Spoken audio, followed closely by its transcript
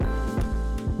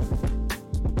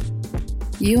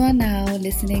You are now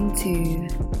listening to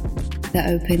The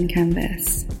Open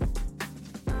Canvas.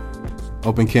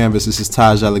 Open Canvas, this is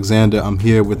Taj Alexander. I'm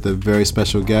here with a very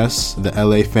special guest, the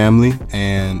LA family,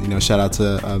 and shout out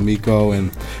to Miko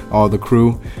and all the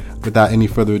crew. Without any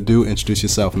further ado, introduce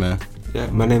yourself, man. Yeah,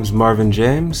 my name is Marvin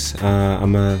James.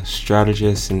 I'm a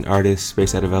strategist and artist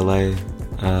based out of LA.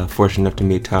 Fortunate enough to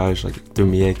meet Taj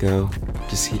through Mieko.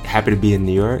 Just happy to be in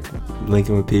New York,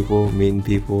 linking with people, meeting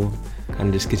people, kind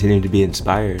of just continuing to be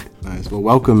inspired. Nice. Well,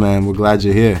 welcome, man. We're glad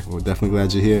you're here. We're definitely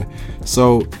glad you're here.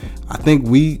 So I think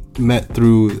we met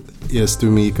through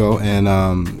Miko,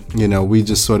 and we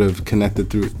just sort of connected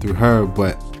through her.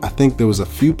 But I think there was a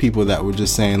few people that were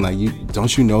just saying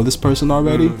don't you know this person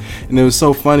already? Mm-hmm. And it was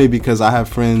so funny because I have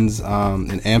friends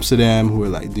in Amsterdam who were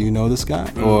like, do you know this guy?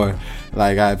 Mm-hmm. Or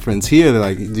I have friends here. They're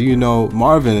like, do you know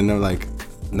Marvin? And they're like,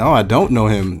 no, I don't know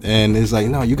him. And it's like,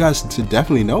 no, you guys should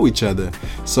definitely know each other.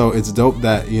 So it's dope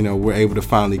that, we're able to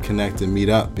finally connect and meet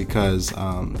up because,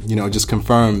 it just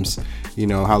confirms,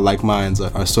 how like minds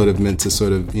are sort of meant to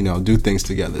sort of, do things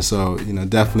together. So,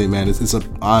 definitely, man, it's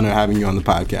an honor having you on the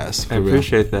podcast. I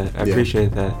appreciate that. I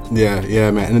appreciate that.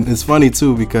 Yeah, man. And it's funny,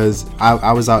 too, because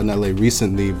I was out in LA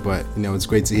recently, but, it's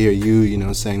great to hear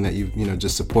you, saying that you've,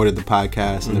 just supported the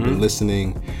podcast and have been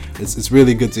listening. It's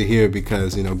really good to hear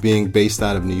because, being based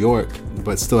out of New York,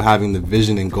 but still having the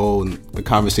vision and goal and the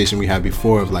conversation we had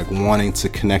before of wanting to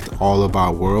connect all of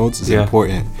our worlds is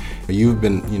important. You've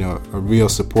been, a real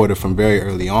supporter from very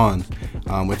early on,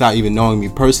 without even knowing me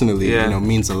personally,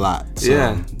 means a lot.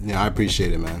 So, I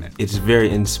appreciate it, man. It's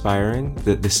very inspiring,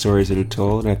 the stories that are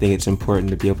told, and I think it's important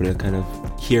to be able to kind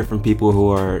of hear from people who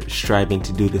are striving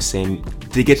to do the same,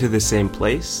 to get to the same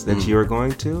place that you're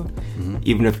going to,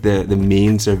 even if the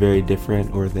means are very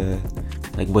different or the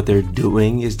what they're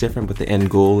doing is different, but the end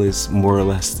goal is more or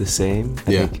less the same.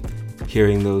 I think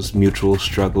hearing those mutual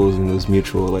struggles and those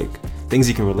mutual things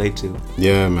you can relate to.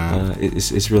 Yeah, man.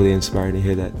 It's really inspiring to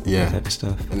hear that type of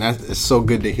stuff. And it's so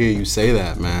good to hear you say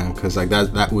that, man, because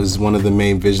that was one of the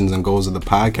main visions and goals of the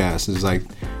podcast is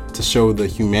to show the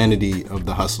humanity of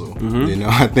the hustle.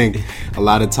 I think a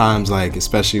lot of times,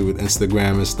 especially with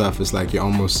Instagram and stuff, it's you're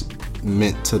almost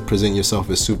meant to present yourself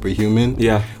as superhuman,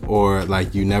 or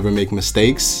you never make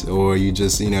mistakes, or you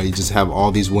just have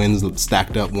all these wins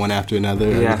stacked up one after another.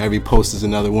 Every post is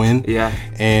another win.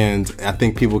 And I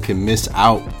think people can miss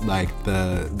out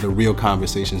the real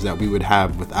conversations that we would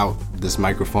have without this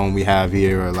microphone we have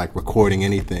here, or recording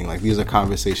anything. These are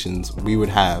conversations we would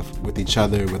have with each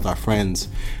other, with our friends,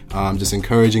 just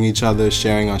encouraging each other,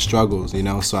 sharing our struggles,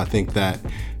 so I think that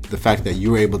the fact that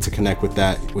you were able to connect with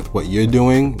that, with what you're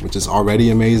doing, which is already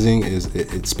amazing,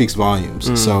 it speaks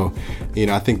volumes. So,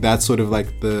 I think that's sort of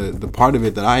the part of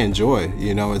it that I enjoy.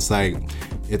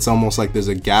 It's almost there's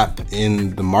a gap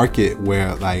in the market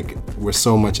where we're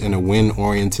so much in a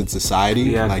win-oriented society.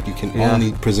 You can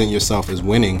only present yourself as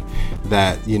winning,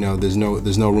 that there's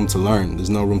no room to learn, there's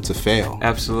no room to fail.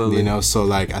 Absolutely.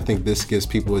 So I think this gives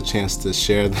people a chance to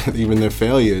share even their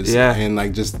failures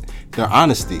and just their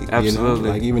honesty.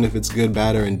 Absolutely. Even if it's good,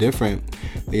 bad, or indifferent,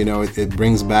 it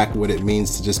brings back what it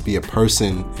means to just be a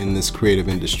person in this creative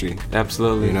industry.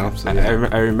 Absolutely.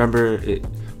 I remember it.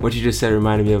 What you just said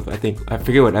reminded me of, I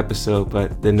forget what episode,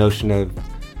 but the notion of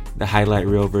the highlight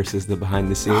reel versus the behind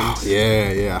the scenes.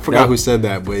 I forgot who said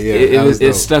that, but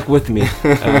it stuck with me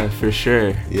for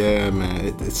sure. Yeah,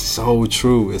 man, it's so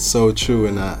true. It's so true,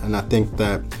 and I think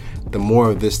that the more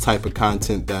of this type of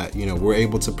content that we're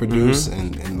able to produce,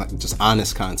 and just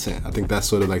honest content, I think that's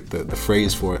sort of the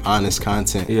phrase for it, honest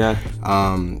content.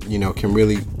 Can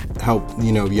really help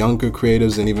younger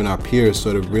creatives and even our peers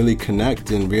sort of really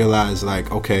connect and realize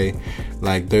okay,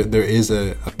 there is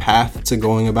a path to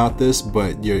going about this,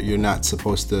 but you're not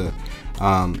supposed to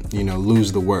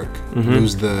lose the work,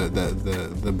 lose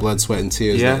the blood, sweat, and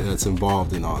tears that's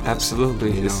involved in all this.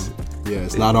 Absolutely.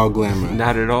 It's not all glamour.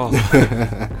 Not at all.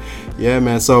 Yeah,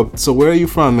 man. So where are you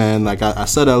from, man? I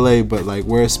said LA, but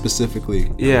where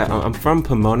specifically? I'm from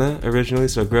Pomona originally,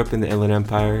 so I grew up in the Inland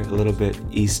Empire, a little bit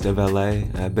east of LA,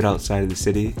 a bit outside of the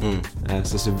city.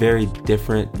 So it's a very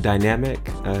different dynamic,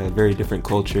 very different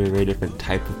culture, very different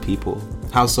type of people.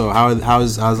 How so?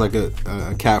 How's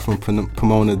a cat from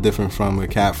Pomona different from a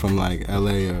cat from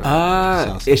LA or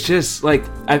South? It's just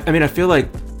I feel like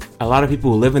a lot of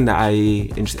people who live in the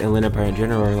IE and just Inland Empire in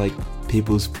general are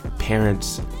people's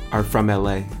parents are from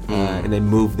LA and they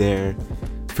moved there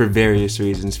for various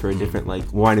reasons, for a different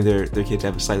wanting their kids to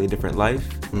have a slightly different life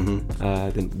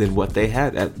than what they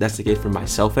had. That's the case for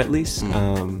myself, at least.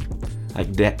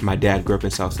 My dad grew up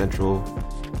in South Central.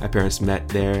 My parents met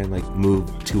there and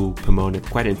moved to Pomona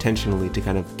quite intentionally to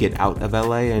kind of get out of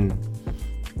LA and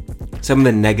some of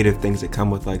the negative things that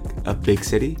come with like a big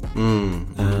city.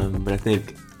 But I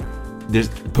think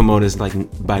Pomona's like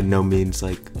by no means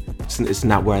like it's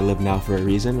not where I live now for a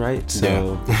reason, right?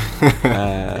 So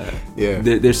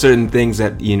there's certain things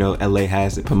that LA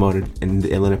has that Pomona and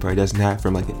the Inland Empire doesn't have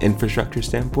from like an infrastructure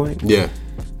standpoint.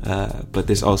 But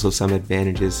there's also some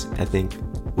advantages. I think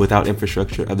without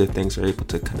infrastructure, other things are able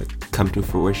to kind of come to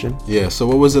fruition. So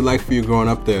what was it like for you growing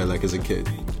up there, like as a kid?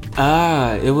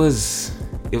 It was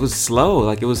slow.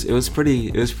 Like it was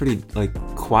pretty like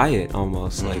quiet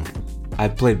almost. Like I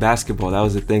played basketball. That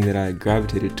was the thing that I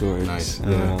gravitated towards. Nice.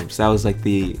 So that was like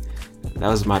that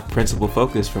was my principal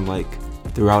focus from like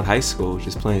throughout high school,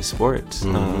 just playing sports.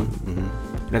 And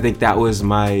I think that was a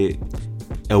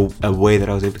way that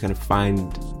I was able to kind of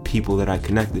find people that I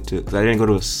connected to, because I didn't go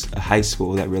to a high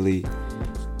school that really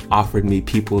offered me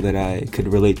people that I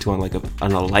could relate to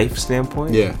on a life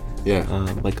standpoint.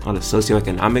 Like on a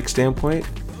socioeconomic standpoint.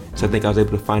 So I think I was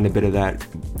able to find a bit of that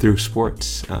through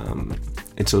sports.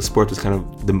 And so sports was kind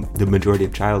of the majority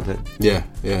of childhood.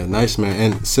 Nice, man.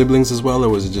 And siblings as well, or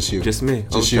was it just you? Just me.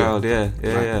 Just you. Child, yeah.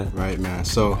 Right, man.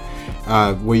 So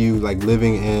were you like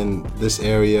living in this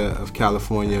area of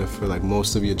California for like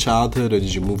most of your childhood, or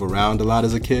did you move around a lot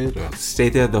as a kid? Or?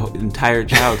 Stayed there the entire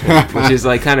childhood, which is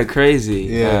like kind of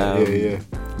crazy. It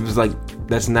was like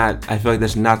I feel like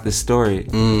that's not the story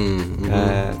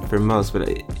for most, but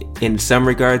in some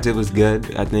regards it was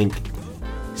good. I think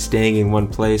staying in one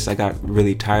place, I got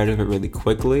really tired of it really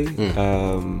quickly.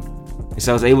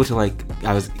 So I was able to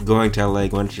I was going to LA,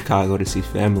 going to Chicago to see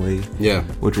family,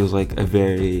 which was like a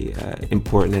very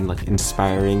important and like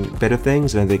inspiring bit of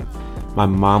things. And I think my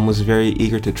mom was very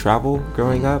eager to travel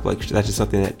growing up. Like that's just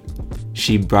something that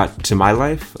she brought to my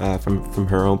life from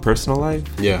her own personal life.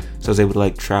 So I was able to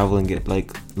like travel and get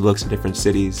like looks at different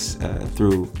cities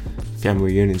through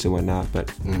family reunions and whatnot, but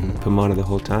Pomona the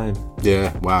whole time.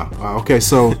 Wow. Okay,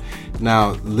 so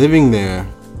now living there,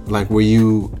 like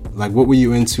what were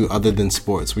you into other than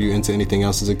sports? Were you into anything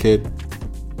else as a kid?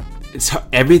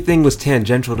 Everything was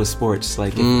tangential to sports.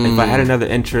 Like if I had another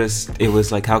interest, it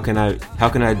was like how can I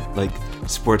like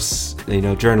sports,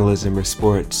 journalism or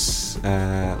sports.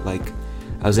 Like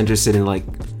I was interested in like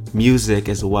music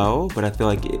as well, but I feel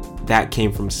like that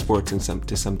came from sports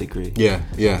to some degree.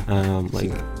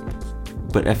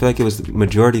 But I feel like it was the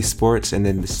majority sports, and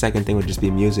then the second thing would just be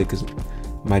music, because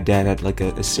my dad had like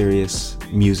a serious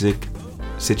music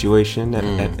situation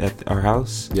at our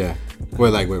house.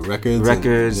 What, like with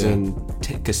records and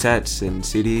cassettes and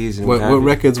CDs and what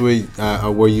records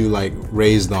were you like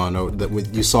raised on, or that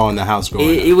you saw in the house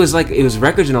growing up? It was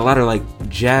records and a lot of like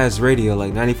jazz radio,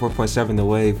 like 94.7 The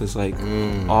Wave was like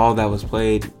all that was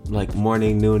played like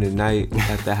morning, noon, and night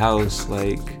at the house,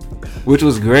 like, which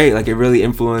was great. Like it really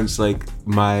influenced like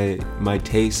my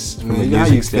taste from a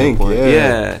music standpoint.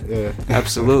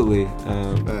 Absolutely.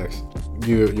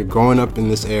 You're growing up in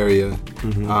this area.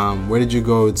 Where did you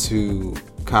go to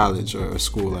college or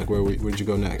school? Like where'd you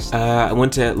go next? I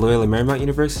went to Loyola Marymount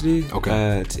University.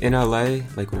 It's in LA,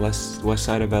 like west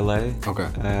side of LA.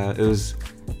 It was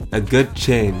a good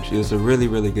change. It was a really,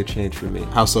 really good change for me.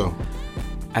 How so?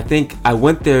 I think I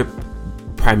went there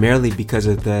primarily because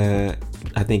of the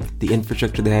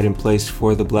infrastructure they had in place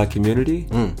for the Black community.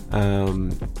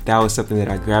 That was something that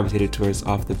I gravitated towards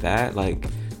off the bat. Like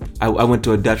I went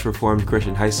to a Dutch Reformed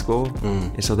Christian high school,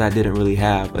 and so that didn't really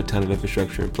have a ton of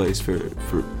infrastructure in place for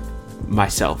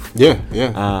myself. So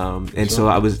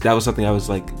that was something I was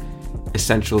like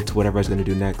essential to whatever I was going to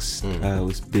do next.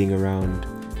 Was being around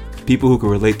people who could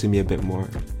relate to me a bit more,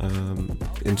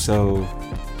 and so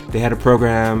they had a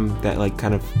program that like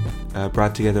kind of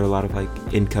brought together a lot of like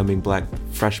incoming Black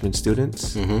freshman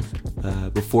students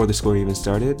before the school even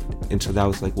started, and so that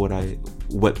was like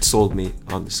what sold me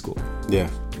on the school.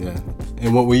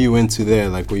 And what were you into there?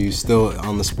 Like, were you still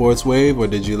on the sports wave, or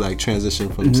did you like transition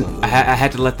from something? I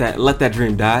had to let that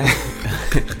dream die.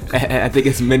 I think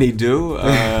as many do.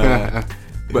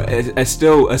 But I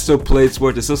still played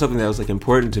sports. It's still something that was like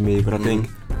important to me. But I think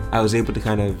I was able to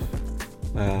kind of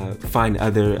find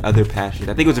other passions.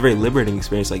 I think it was a very liberating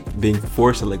experience, like being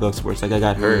forced to let go of sports. Like I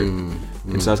got hurt,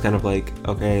 and so I was kind of like,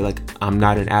 okay, like I'm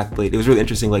not an athlete. It was really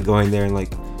interesting, like going there and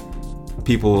like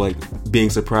people like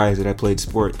being surprised that I played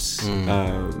sports, and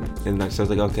so I was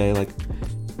like, okay, like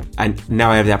now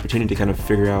I have the opportunity to kind of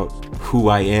figure out who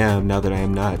I am now that I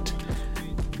am not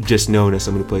just known as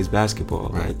someone who plays basketball.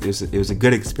 Right. Like it was a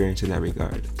good experience in that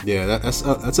regard.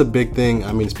 That's a big thing.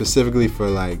 I mean, specifically for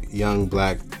like young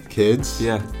Black kids,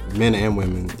 men and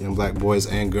women, young Black boys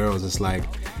and girls. It's like,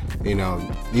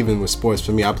 even with sports,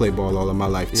 for me, I played ball all of my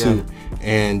life too.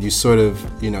 And you sort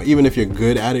of, even if you're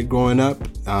good at it growing up,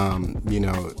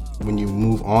 when you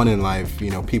move on in life,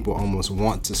 you know, people almost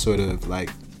want to sort of like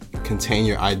contain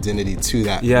your identity to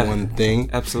that one thing.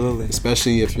 Absolutely.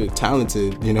 Especially if you're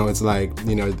talented, you know, it's like,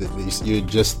 you know, you're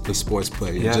just the sports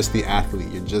player, you're just the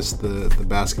athlete, you're just the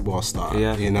basketball star,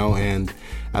 you know. And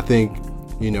I think,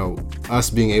 you know, us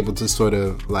being able to sort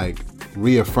of like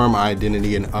reaffirm our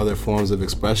identity in other forms of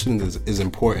expression is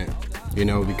important, you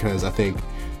know, because I think,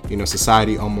 you know,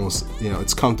 society almost, you know,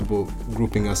 it's comfortable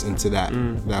grouping us into that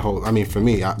whole, I mean, for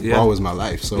me, ball was my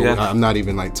life, so I'm not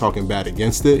even like talking bad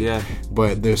against it,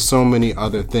 but there's so many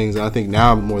other things, and I think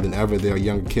now more than ever there are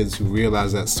younger kids who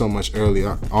realize that so much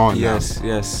earlier on.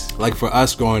 Yes. Like for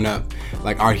us growing up,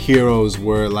 like our heroes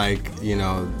were like, you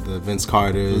know, the Vince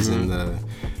Carters and the,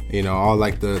 you know, all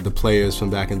like the players from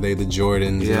back in the day, the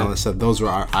Jordans and all that stuff. Those were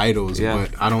our idols,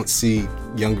 but I don't see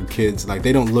younger kids, like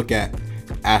they don't look at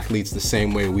athletes the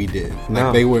same way we did.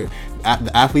 Like they were,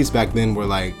 the athletes back then were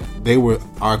like, they were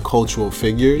our cultural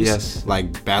figures,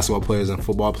 like basketball players and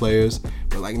football players.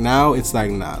 But like now it's like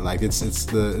not like it's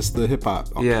the hip hop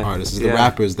artists, it's the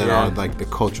rappers that are like the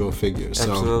cultural figures.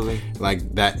 Absolutely. So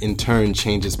like that in turn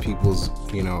changes people's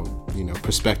you know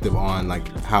perspective on like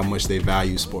how much they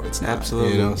value sports now,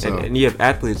 absolutely. You know, so. And you have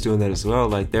athletes doing that as well,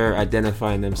 like they're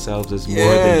identifying themselves as more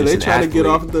than just they an try athlete. To get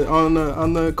off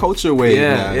on the culture wave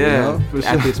now, you know? For sure.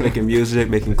 Athletes making music,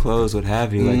 making clothes, what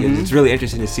have you, like it's really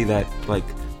interesting to see that like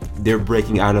they're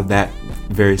breaking out of that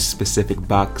very specific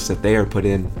box that they are put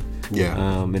in.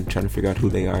 And trying to figure out who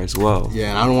they are as well.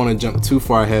 And I don't want to jump too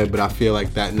far ahead, but I feel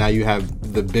like that now you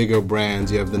have the bigger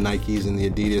brands, you have the Nikes and the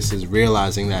Adidas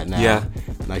realizing that now.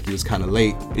 Nike was kind of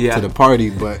late to the party,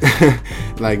 but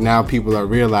like now people are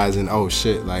realizing, oh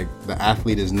shit, like the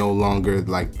athlete is no longer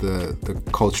like the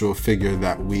cultural figure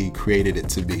that we created it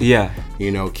to be.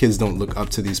 You know, kids don't look up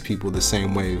to these people the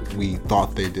same way we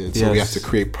thought they did. So we have to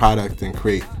create product and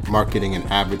create marketing and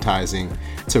advertising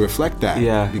to reflect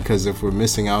that. Because if we're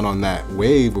missing out on that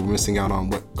wave, we're missing out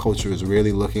on what culture is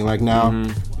really looking like now.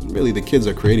 Really, the kids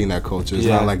are creating that culture. It's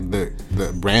not like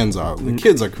the brands are. The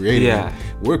kids are creating it.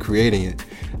 We're creating it.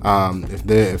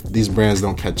 If these brands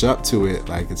don't catch up to it,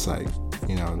 like it's like,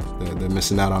 you know, they're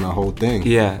missing out on a whole thing.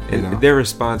 And their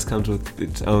response comes with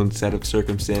its own set of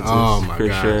circumstances. Oh my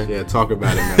gosh. Sure. Talk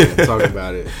about it, man. Talk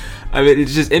about it. I mean,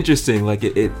 it's just interesting. Like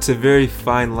it's a very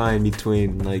fine line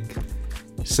between like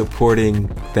supporting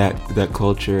that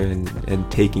culture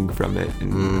and taking from it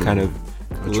and kind of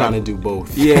trying to do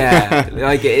both.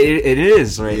 Like it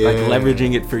is right. Like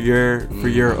leveraging it for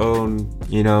your own,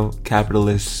 you know,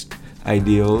 capitalist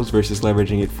ideals versus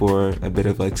leveraging it for a bit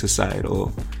of like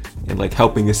societal and like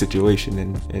helping the situation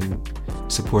and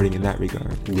supporting in that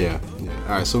regard.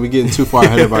 All right, so we're getting too far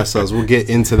ahead of ourselves. We'll get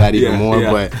into that even more,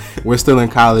 but we're still in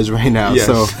college right now.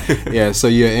 So so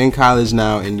you're in college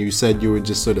now, and you said you were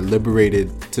just sort of liberated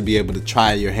to be able to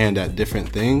try your hand at different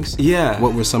things.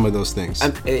 What were some of those things?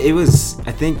 It was,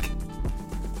 I think,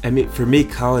 I mean, for me,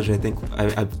 college, I think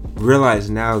I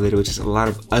realized now that it was just a lot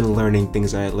of unlearning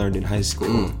things I had learned in high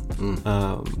school.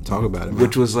 Talk about it, man.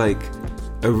 Which was like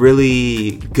a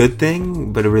really good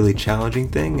thing, but a really challenging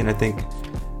thing. And I think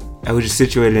I was just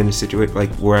situated in a situation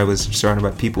like where I was surrounded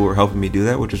by people who were helping me do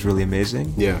that, which was really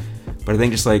amazing. But I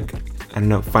think just like, I don't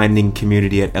know, finding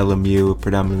community at LMU, a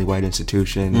predominantly white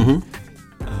institution,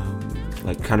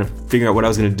 like kind of figuring out what I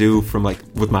was going to do from like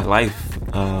with my life,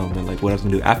 and like what I was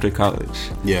going to do after college.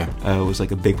 Was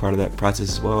like a big part of that process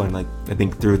as well. And like, I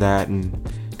think through that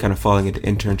and kind of falling into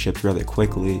internships rather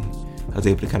quickly, I was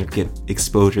able to kind of get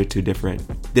exposure to different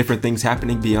things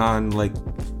happening beyond like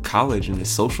college and the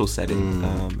social setting,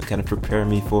 and kind of prepare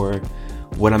me for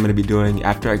what I'm going to be doing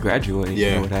after I graduate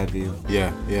and what have you.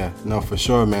 No, for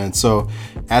sure, man. So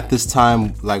at this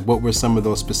time, like what were some of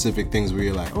those specific things where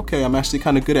you're like, okay, I'm actually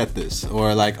kind of good at this,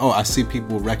 or like, oh, I see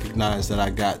people recognize that I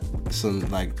got some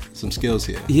skills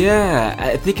here?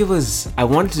 I think it was, I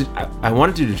wanted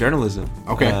to do journalism.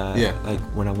 Like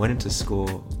when I went into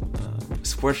school,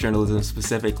 sports journalism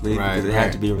specifically, because it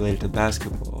had to be related to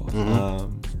basketball.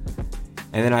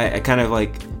 And then I kind of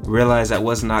like realized that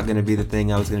was not going to be the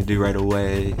thing I was going to do right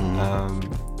away,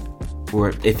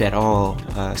 or if at all.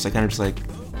 So I kind of just like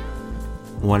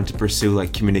wanted to pursue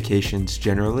like communications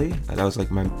generally. That was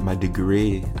like my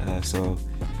degree. So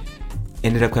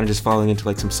ended up kind of just falling into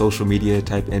like some social media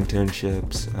type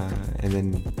internships, and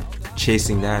then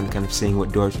chasing that and kind of seeing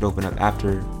what doors would open up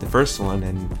after the first one,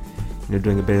 and you know,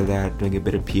 doing a bit of that, doing a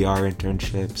bit of PR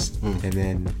internships, and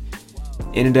then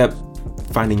ended up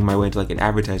finding my way into like an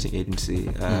advertising agency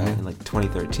in like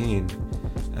 2013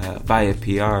 via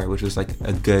PR, which was like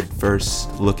a good first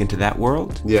look into that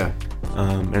world.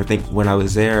 And I think when I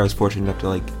was there, I was fortunate enough to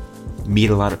like meet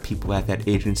a lot of people at that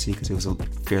agency because it was a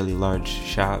fairly large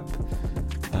shop,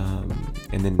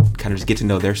 and then kind of just get to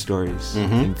know their stories,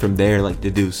 and from there like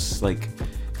deduce like,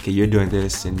 okay, you're doing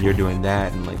this and you're doing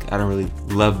that, and like I don't really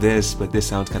love this, but this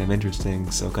sounds kind of interesting.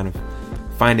 So kind of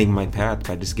finding my path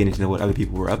by just getting to know what other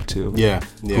people were up to.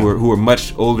 Who were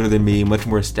much older than me, much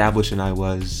more established than I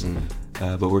was,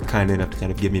 but were kind enough to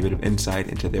kind of give me a bit of insight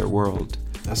into their world.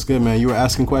 That's good, man. You were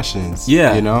asking questions.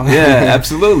 Yeah, you know. Yeah,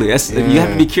 absolutely. You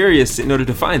have to be curious in order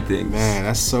to find things. Man,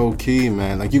 that's so key,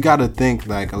 man. Like you got to think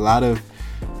like a lot of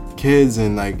kids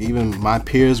and like even my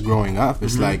peers growing up,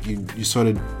 it's like you sort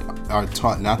of are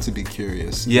taught not to be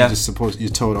curious. Yeah. You're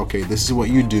told, okay, this is what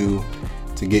you do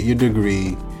to get your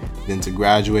degree, then to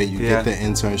graduate, you get the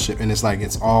internship, and it's like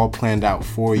it's all planned out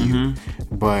for you.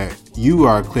 But you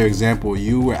are a clear example.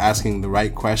 You were asking the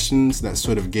right questions that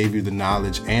sort of gave you the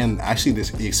knowledge and actually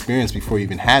the experience before you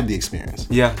even had the experience.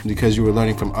 Yeah. Because you were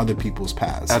learning from other people's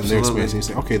paths and their experience. And you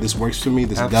say, okay, this works for me,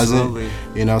 this Absolutely.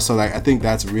 doesn't. You know, so like I think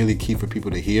that's really key for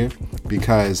people to hear,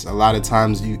 because a lot of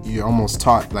times you're almost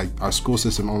taught, like our school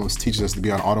system almost teaches us to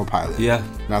be on autopilot. Yeah.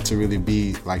 Not to really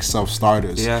be like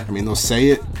self-starters. Yeah. I mean, they'll say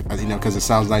it, you know, because it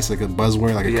sounds nice, like a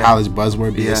buzzword, like a college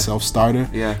buzzword, be a self-starter.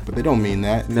 Yeah. But they don't mean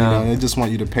that. No. You know, they just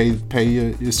want you to pay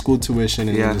your school tuition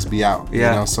and then just be out.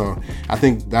 Yeah. You know, so I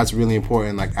think that's really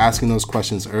important, like asking those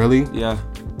questions early. Yeah.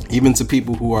 Even to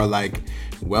people who are like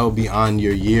well beyond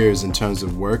your years in terms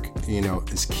of work, you know,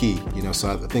 is key. You know,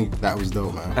 so I think that was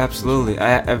dope, man. Absolutely.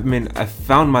 I mean, I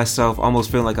found myself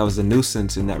almost feeling like I was a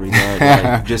nuisance in that regard.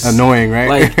 Like, just annoying, right?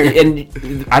 Like,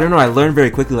 and I don't know. I learned very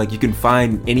quickly. Like, you can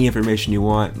find any information you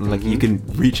want. And, like, you can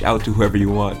reach out to whoever you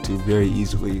want to very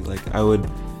easily. Like, I would,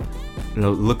 you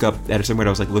know, look up at a certain point. I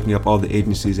was like looking up all the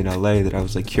agencies in LA that I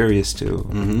was like curious to,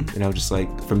 and I would just like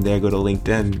from there go to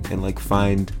LinkedIn and like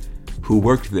find who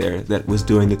worked there that was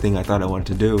doing the thing I thought I wanted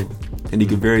to do. And you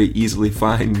can very easily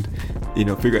find, you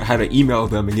know, figure out how to email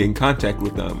them and get in contact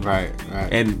with them. Right.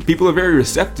 And people are very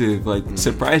receptive, like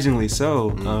surprisingly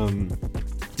so,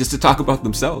 just to talk about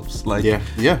themselves. Like,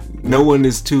 no one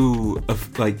is too,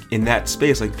 like, in that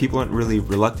space, like, people aren't really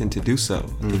reluctant to do so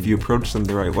if you approach them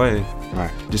the right way.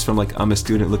 Right. Just from, like, I'm a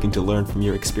student looking to learn from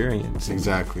your experience.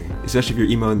 Exactly. Especially if you're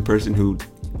emailing the person who,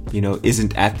 you know,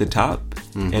 isn't at the top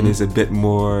and is a bit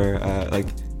more, like,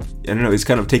 I don't know, it's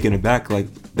kind of taken aback, like,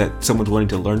 that someone's wanting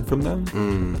to learn from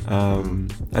them.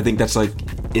 I think that's, like,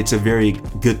 it's a very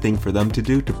good thing for them to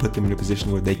do, to put them in a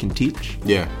position where they can teach.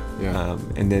 Yeah.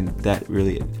 And then that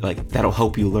really, like, that'll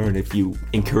help you learn if you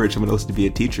encourage someone else to be a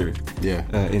teacher.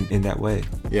 In that way.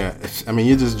 Yeah. I mean,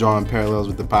 you're just drawing parallels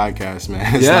with the podcast,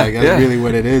 man. It's like, that's really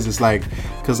what it is. It's like,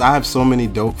 because I have so many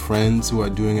dope friends who are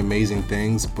doing amazing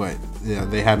things, but you know,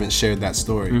 they haven't shared that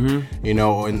story, you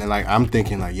know, and like I'm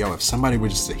thinking like, yo, if somebody were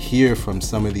just to hear from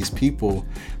some of these people,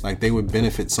 like they would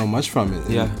benefit so much from it.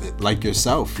 And, like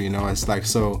yourself, you know, it's like,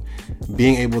 so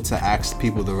being able to ask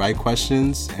people the right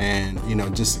questions, and you know,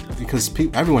 just because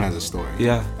everyone has a story,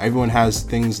 everyone has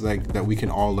things like that we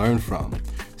can all learn from.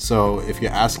 So if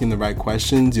you're asking the right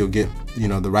questions, you'll get, you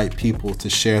know, the right people to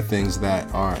share things that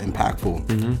are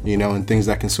impactful, you know, and things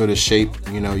that can sort of shape,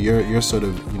 you know, your sort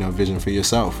of, you know, vision for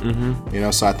yourself, you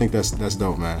know. So I think that's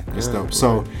dope, man. It's dope. Right.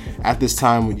 So at this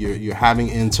time, you're having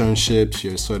internships,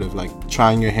 you're sort of like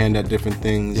trying your hand at different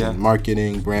things, in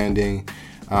marketing, branding,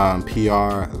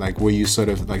 PR. Like, were you sort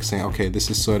of like saying, okay, this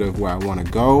is sort of where I want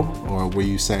to go, or were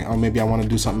you saying, oh, maybe I want to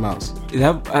do something else?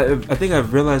 I think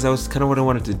I've realized that was kind of what I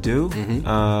wanted to do.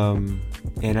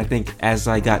 And I think as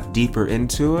I got deeper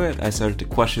into it, I started to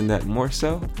question that more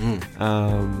so.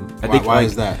 Why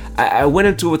is that? I went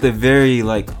into it with a very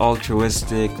like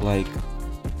altruistic, like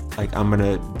I'm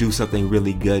gonna do something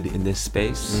really good in this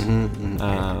space, and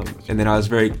then I was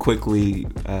very quickly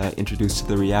introduced to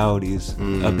the realities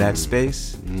of that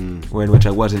space, where in which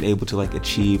I wasn't able to like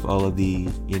achieve all of the,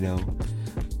 you know,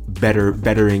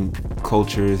 bettering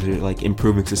cultures, or like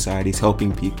improving societies,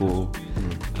 helping people,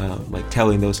 like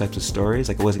telling those types of stories.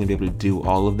 Like I wasn't gonna be able to do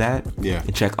all of that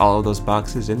and check all of those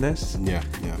boxes in this.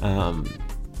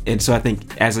 And so I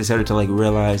think as I started to like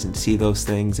realize and see those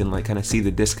things and like kind of see the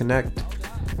disconnect,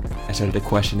 I started to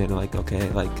question it, and like,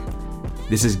 okay, like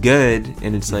this is good,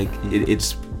 and it's like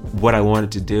it's what I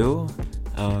wanted to do,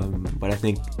 but I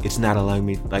think it's not allowing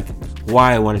me, like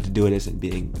why I wanted to do it isn't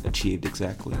being achieved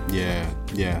exactly.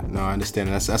 No, I understand.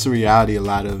 That's a reality a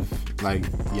lot of like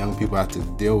young people have to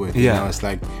deal with. Yeah. You know, it's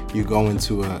like you go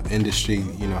into an industry,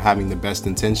 you know, having the best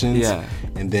intentions, Yeah.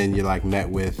 and then you're like met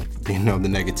with, you know, the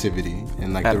negativity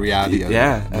and like the reality of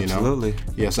yeah, it. You know? absolutely.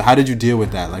 Yeah. So how did you deal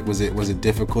with that? Like, was it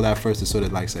difficult at first to sort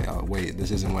of like say, oh wait,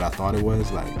 this isn't what I thought it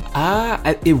was? Like,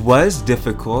 It was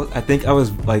difficult. I think I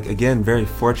was like, again, very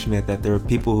fortunate that there were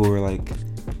people who were like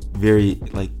very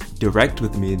like direct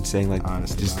with me and saying like,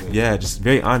 Honest just about it. just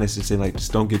very honest and saying like,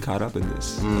 just don't get caught up in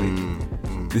this.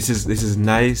 Like, this is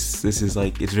nice. This is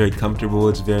like, it's very comfortable.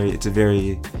 It's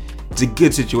a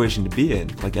good situation to be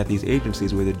in. Like at these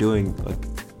agencies where they're doing like,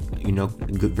 you know,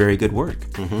 very good work.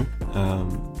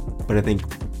 But I think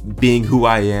being who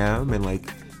I am and like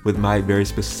with my very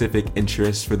specific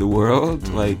interests for the world,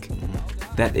 like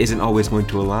that isn't always going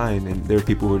to align. And there are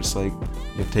people who are just like,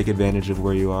 you know, take advantage of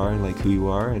where you are and like who you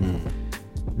are and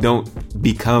don't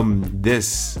become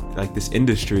this like this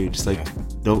industry. Just like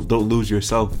don't lose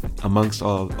yourself amongst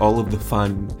all of the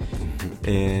fun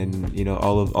and, you know,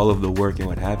 all of the work and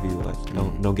what have you. Like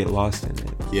don't get lost in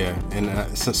it. yeah.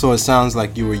 And so it sounds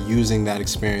like you were using that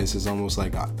experience as almost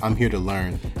like, I'm here to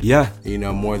learn. Yeah, You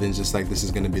know, more than just like this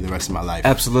is going to be the rest of my life.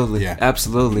 absolutely. Yeah.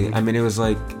 Absolutely. I mean, it was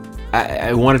like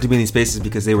I wanted to be in these spaces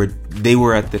because they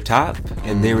were at the top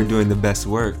and they were doing the best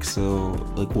work. So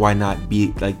like, why not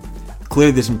be like?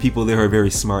 Clearly, there's some people there who are very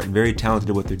smart and very talented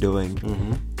at what they're doing,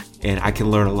 and I can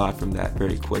learn a lot from that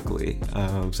very quickly.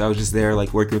 So I was just there,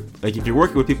 like working with, like if you're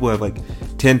working with people who have like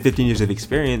 10, 15 years of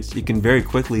experience, you can very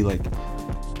quickly like,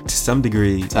 to some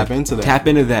degree, Tap into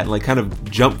that. like kind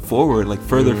of jump forward, like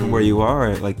further from where you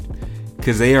are, like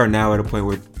because they are now at a point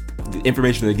where the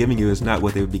information they're giving you is not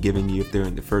what they would be giving you if they're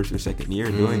in the first or second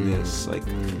year doing this. Like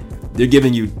they're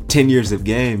giving you 10 years of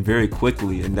game very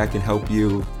quickly, and that can help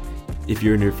you if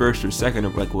you're in your first or second, or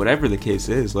like whatever the case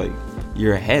is. Like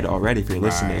you're ahead already if you're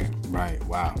listening. Right.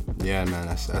 Wow. Yeah, man.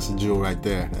 That's a jewel right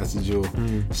there. That's a jewel.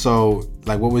 So,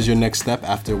 like, what was your next step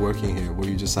after working here? Were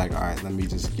you just like, all right, let me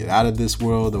just get out of this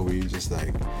world, or were you just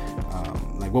like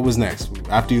what was next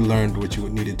after you learned what you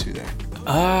needed to there?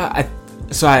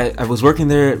 I was working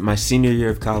there my senior year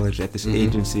of college at this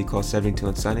agency called 72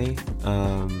 and Sunny,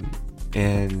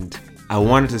 and I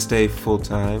wanted to stay full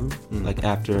time. Like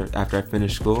after I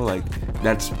finished school, like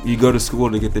that's, you go to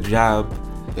school to get the job,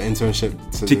 The internship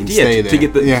to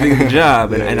get the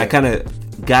job, and I kind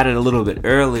of got it a little bit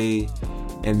early,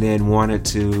 and then wanted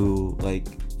to like.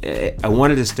 I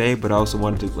wanted to stay, but I also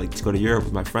wanted to go to Europe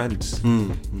with my friends.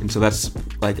 And so that's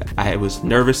like, I was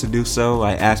nervous to do so.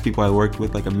 I asked people I worked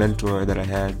with, like a mentor that I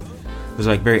had, was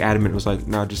like very adamant. It was like,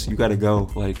 no, just you gotta go.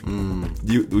 Like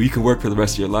you can work for the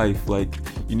rest of your life. Like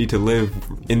you need to live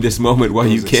in this moment while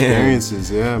you can. Experiences,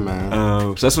 yeah, man.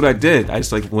 So that's what I did. I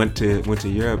just like went to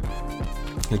Europe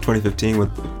in 2015 with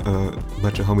a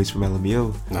bunch of homies from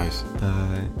LMU. Nice.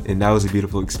 And that was a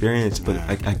beautiful experience. But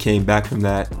I came back from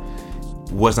that,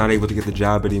 was not able to get the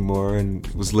job anymore, and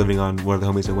was living on one of the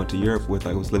homies I went to Europe with.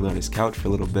 I was living on his couch for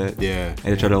a little bit. Yeah.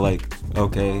 And I tried to like,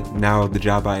 okay, now the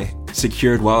job I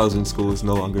secured while I was in school is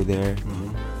no longer there.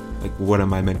 Like, what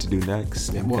am I meant to do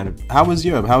next? Yeah, well, how was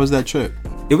Europe? How was that trip?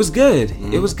 It was good.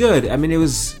 It was good. I mean, it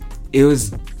was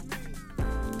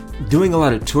doing a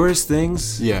lot of tourist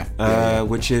things.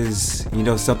 Which is, you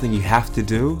know, something you have to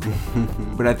do.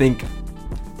 But I think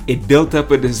it built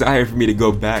up a desire for me to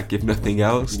go back, if nothing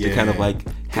else, to kind of like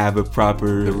have a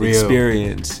proper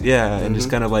experience. Yeah, and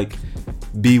just kind of like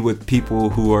be with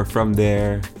people who are from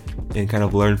there and kind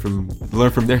of learn from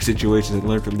their situations and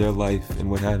learn from their life and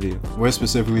what have you. Where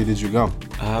specifically did you go?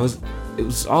 It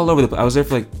was all over the. I was there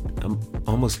for like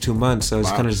almost 2 months. So I was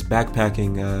kind of just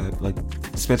backpacking. Like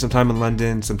spent some time in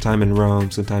London, some time in Rome,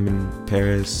 some time in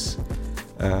Paris.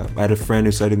 I had a friend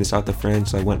who studied in the south of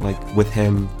France, so I went like with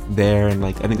him there, and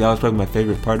like I think that was probably my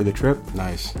favorite part of the trip.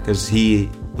 Nice, because he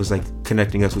was like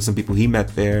connecting us with some people he met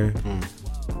there,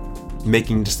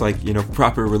 making just like, you know,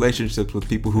 proper relationships with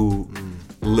people who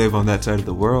live on that side of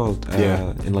the world,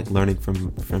 and like learning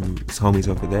from his homies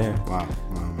over there. Wow.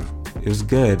 It was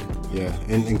good. Yeah,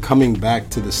 and coming back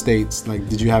to the States, like,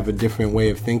 did you have a different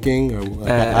way of thinking, or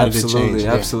how did it change?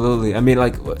 Absolutely. I mean,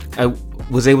 like I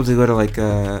was able to go to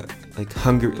like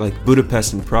Hungary, like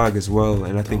Budapest and Prague as well,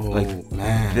 and I think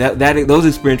that those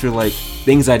experiences were like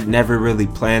things I'd never really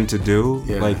planned to do.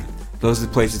 Like those are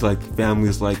places like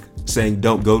families like saying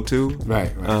don't go to.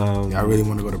 Right. I really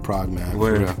want to go to Prague, man.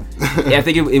 I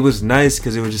think it was nice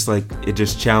because it was just like, it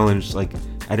just challenged. Like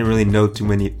I didn't really know too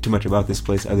much about this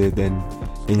place other than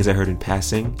things I heard in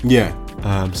passing. Yeah.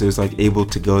 So it was like able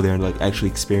to go there and like actually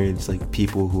experience like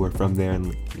people who are from there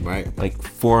and like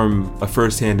form a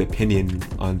first-hand opinion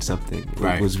on something.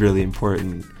 It was really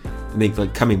important. I think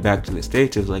like coming back to the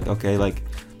States, it was like, okay, like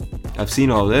I've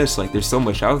seen all this. Like, there's so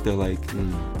much out there. Like,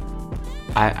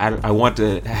 I want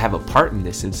to have a part in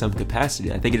this in some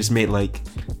capacity. I think it just made like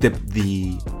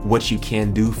the what you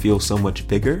can do feel so much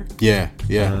bigger. Yeah.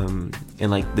 And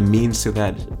like the means to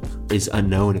that is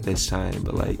unknown at this time.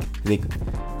 But like, I think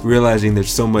realizing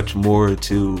there's so much more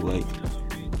to like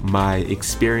my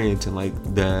experience and like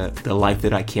the life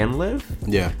that I can live.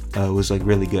 Yeah. Was like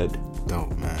really good.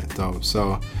 Dope, man. Dope.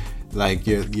 So, like,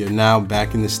 you're now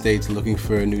back in the States looking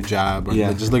for a new job, or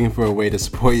just looking for a way to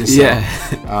support yourself.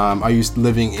 Yeah. Are you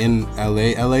living in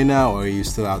LA now, or are you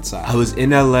still outside? I was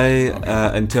in LA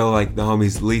until like the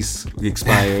homie's lease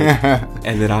expired,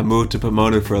 and then I moved to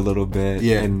Pomona for a little bit,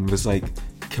 and was like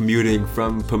commuting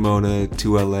from Pomona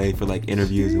to LA for like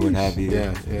interviews and what have you.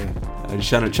 Yeah. Just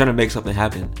trying to make something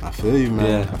happen. I feel you,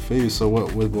 man. I feel you. So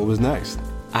what was next?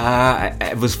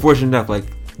 I was fortunate enough, like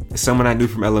someone I knew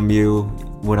from LMU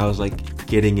when I was like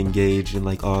getting engaged in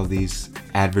like all of these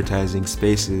advertising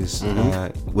spaces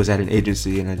was at an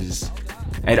agency, and I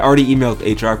had already emailed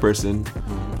the HR person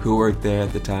who worked there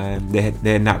at the time. They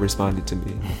had not responded to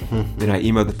me. Then I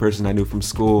emailed the person I knew from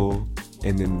school,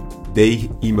 and then they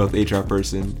emailed the HR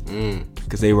person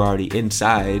because they were already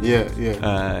inside.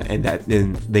 And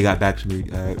then they got back to me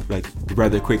like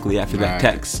rather quickly after that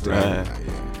text.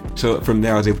 So from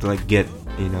there I was able to like get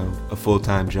a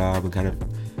full-time job and kind of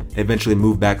eventually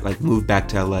move back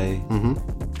to LA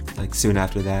like soon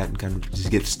after that, and kind of just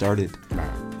get started,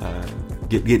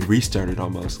 get restarted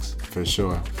almost. For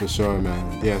sure,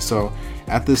 man. Yeah. So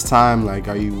at this time, like,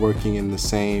 are you working in the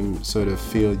same sort of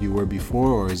field you were before,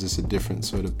 or is this a different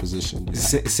sort of position?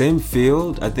 Same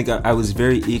field. I think I was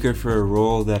very eager for a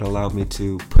role that allowed me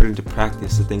to put into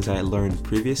practice the things I had learned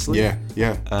previously.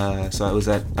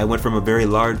 So I went from a very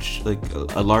large, like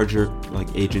a larger like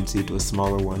agency to a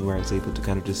smaller one where I was able to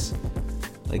kind of just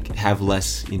like have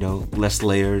less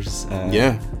layers.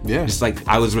 Just like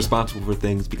I was responsible for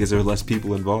things because there were less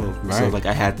people involved. So like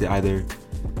I had to either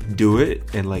do it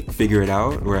and like figure it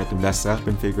out, or I had to mess up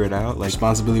and figure it out. Like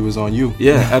responsibility was on you.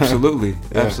 Yeah, absolutely.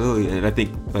 And I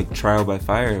think like trial by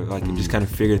fire, like you just kind of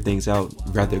figured things out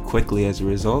rather quickly as a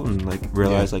result, and like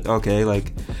realized like, okay,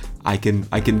 like I can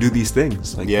do these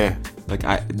things. Like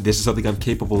this is something I'm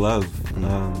capable of.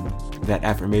 That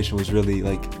affirmation was really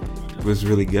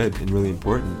good and really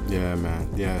important. Yeah, man.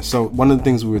 Yeah. So one of the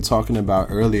things we were talking about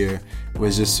earlier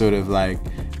was just sort of like,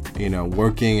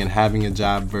 working and having a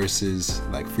job versus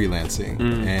like freelancing,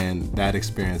 and that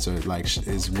experience, or like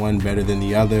is one better than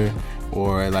the other,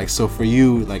 or like, so for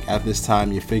you, like at this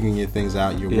time you're figuring your things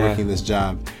out, you're working this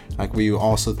job. Like, were you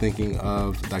also thinking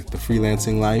of like the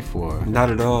freelancing life, or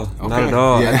not at all? Okay. Not at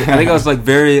all. Yeah. I think I was like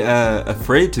very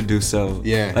afraid to do so.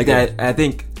 I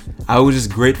think I was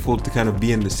just grateful to kind of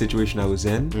be in the situation I was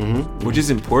in, which is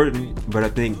important, but I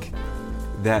think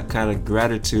that kind of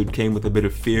gratitude came with a bit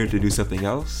of fear to do something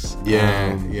else. You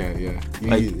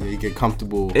get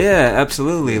comfortable. Yeah,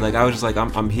 absolutely. Like I was just like,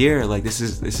 I'm here. Like this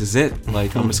is it.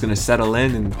 Like I'm just gonna settle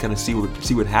in and kind of see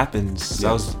what happens. So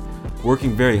I was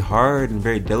working very hard and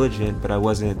very diligent, but I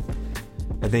wasn't.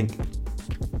 I think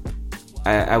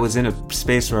I was in a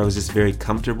space where I was just very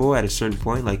comfortable at a certain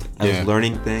point. Like I was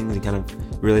learning things and kind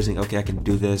of realizing, okay, I can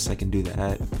do this, I can do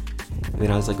that. And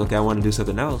then I was like, okay, I want to do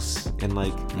something else. And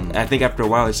like, I think after a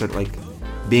while, I started like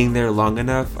being there long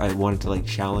enough. I wanted to like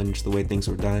challenge the way things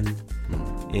were done,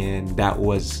 and that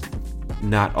was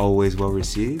not always well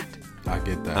received. I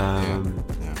get that.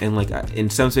 And like in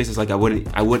some spaces, like I wanted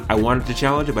to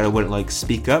challenge it, but I wouldn't like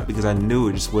speak up because I knew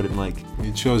it just wouldn't like.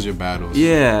 You chose your battles.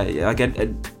 Yeah, like at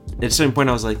a certain point,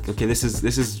 I was like, okay, this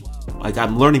is like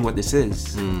I'm learning what this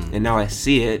is, and now I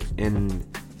see it, and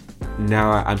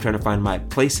now I'm trying to find my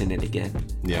place in it again.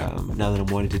 Now that I'm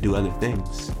wanting to do other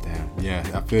things. Damn. Yeah,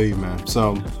 I feel you, man.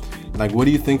 So, like, what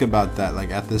do you think about that?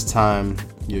 Like, at this time,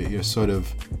 you're sort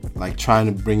of like trying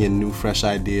to bring in new, fresh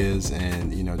ideas,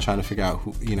 and trying to figure out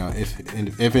who,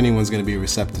 if anyone's going to be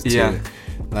receptive to it.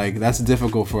 Like, that's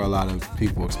difficult for a lot of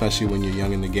people, especially when you're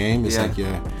young in the game. It's like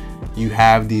you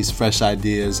have these fresh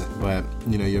ideas, but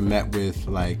you're met with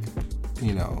like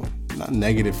not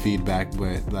negative feedback,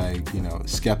 but like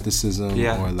skepticism,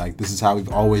 or like this is how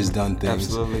we've always done things.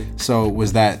 Absolutely. So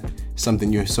was that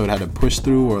something you sort of had to push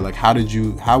through, or like how did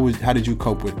you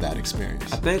cope with that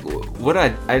experience? I think what I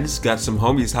just got some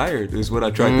homies hired is what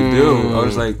I tried to do. I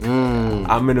was like,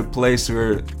 I'm in a place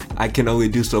where I can only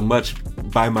do so much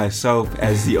by myself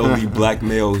as the only black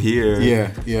male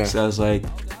here. So I was like,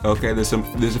 okay, there's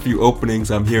a few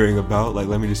openings I'm hearing about. Like,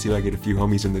 let me just see if I get a few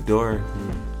homies in the door.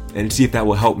 And see if that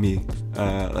will help me.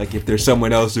 Like if there's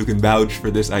someone else who can vouch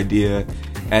for this idea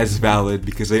as valid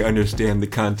because they understand the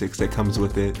context that comes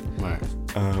with it.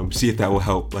 see if that will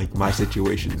help like my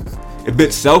situation. A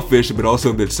bit selfish, but also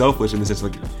a bit selfish in the sense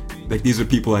like these are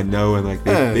people I know, and like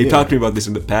they talked to me about this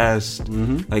in the past,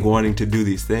 like wanting to do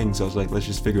these things. So I was like, let's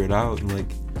just figure it out and like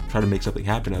try to make something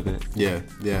happen of it. Yeah.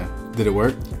 Did it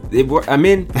work? It worked. I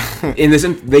mean, in the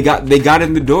sense they got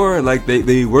in the door. Like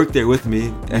they worked there with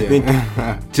me. I think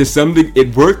to something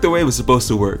it worked the way it was supposed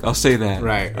to work. I'll say that.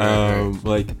 Right.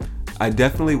 Like I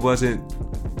definitely wasn't.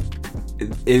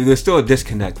 There's still a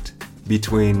disconnect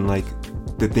between like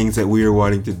the things that we were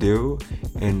wanting to do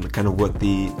and kind of what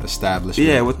the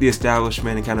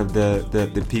establishment and kind of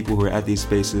the people who are at these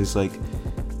spaces, like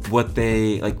what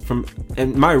they like from.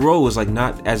 And my role was like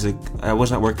I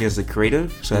was not working as a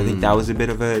creative, so I think that was a bit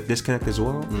of a disconnect as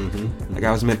well. Like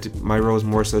I was my role was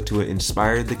more so to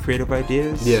inspire the creative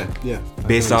ideas,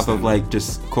 based off of like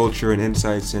just culture and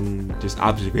insights and just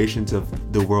observations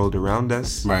of the world around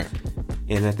us, right?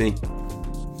 And I think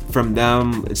from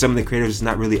them, some of the creators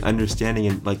not really understanding,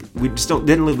 and like we just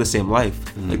didn't live the same life.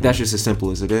 Like that's just as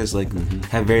simple as it is. Like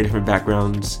have very different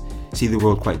backgrounds, see the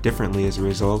world quite differently as a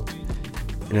result.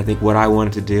 And I think what I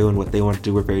wanted to do and what they wanted to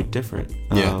do were very different.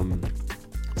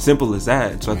 Simple as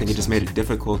that. So I think it just made it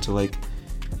difficult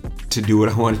to do what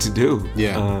I wanted to do.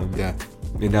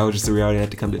 And that was just the reality I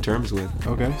had to come to terms with.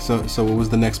 Okay. So what was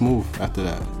the next move after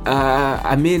that?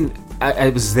 I mean, I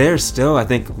was there still. I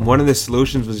think one of the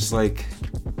solutions was just like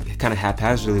kind of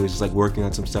haphazardly, was just like working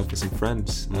on some stuff with some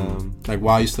friends. Like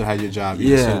while you still had your job,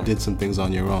 you still did some things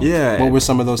on your own. Yeah. What were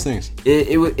some of those things?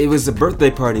 It was a birthday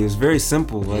party. It was very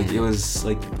simple. Like it was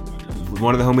like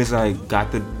one of the homies I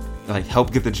got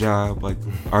helped get the job. Like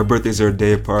our birthdays are a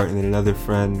day apart, and then another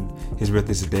friend, his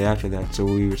birthday's a day after that. So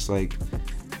we were just like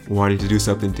wanting to do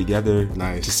something together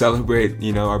to celebrate,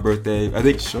 our birthday. I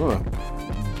think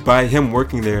by him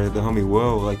working there, the homie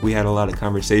Will, like we had a lot of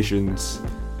conversations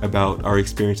about our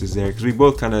experiences there, because we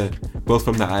both from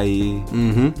the IE,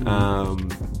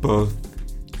 both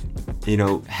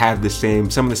have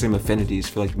some of the same affinities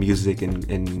for like music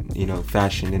and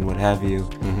fashion and what have you,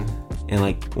 and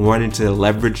like wanting to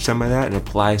leverage some of that and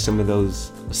apply some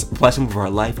of our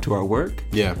life to our work,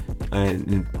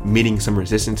 and meeting some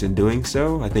resistance in doing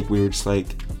so. I think we were just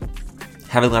like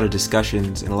having a lot of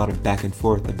discussions and a lot of back and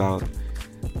forth about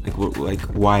like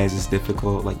why is this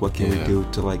difficult, like what can we do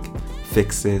to like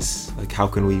fix this, like how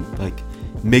can we like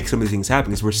make some of these things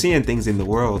happen, because we're seeing things in the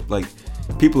world, like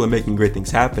people are making great things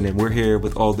happen, and we're here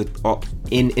with all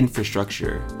in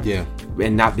infrastructure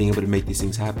and not being able to make these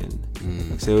things happen.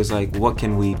 So it was like, what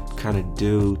can we kind of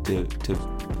do to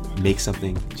make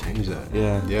something change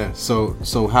that?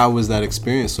 So how was that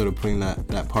experience, sort of putting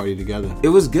that party together? It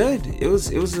was good. It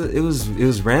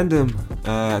was random.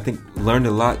 I think learned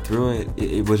a lot through it.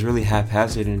 It was really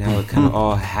haphazard in how it kind of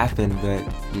all happened, but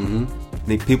I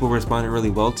think people responded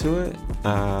really well to it,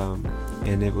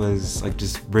 and it was like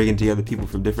just bringing together people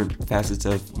from different facets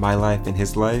of my life and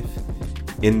his life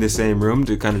in the same room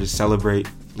to kind of just celebrate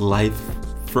life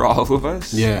for all of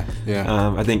us.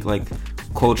 I think like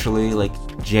culturally, like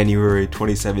January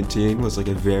 2017 was like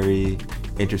a very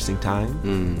interesting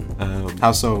time.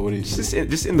 How so? What do you say?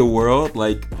 Just in the world,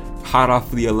 like hot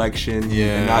off the election,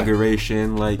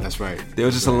 inauguration, like that's right. There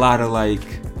was just a lot of like,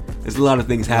 there's a lot of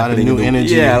things happening. A lot of new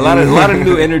energy. Yeah, a lot of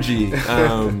new energy.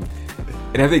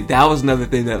 And I think that was another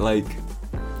thing that like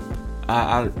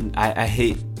I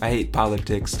hate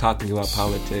politics, talking about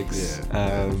politics.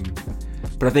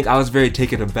 But I think I was very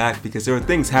taken aback because there were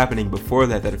things happening before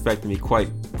that affected me quite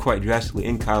drastically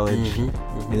in college, and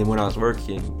then when I was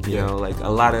working, you know, like a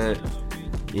lot of,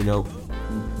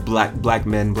 black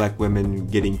men, black women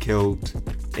getting killed,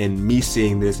 and me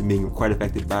seeing this and being quite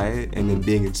affected by it, and then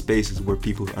being in spaces where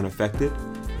people are unaffected.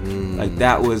 Like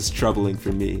that was troubling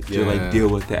for me to like deal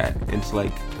with that, and to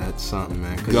like that's something,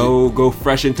 man. Go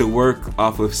fresh into work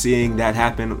off of seeing that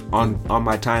happen on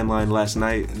my timeline last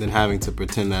night, and then having to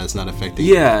pretend that it's not affecting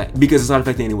you. Because it's not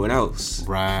affecting anyone else,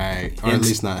 right? Or at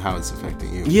least not how it's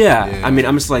affecting you. I mean,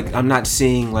 I'm just like, I'm not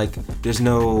seeing like there's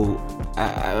no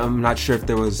I'm not sure if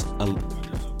there was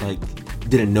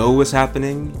didn't know what was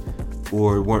happening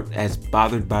or weren't as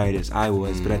bothered by it as I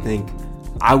was, but I think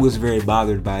I was very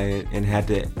bothered by it and had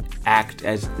to act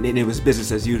as, and it was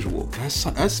business as usual.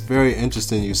 That's very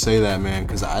interesting you say that, man,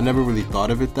 because I never really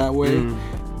thought of it that way.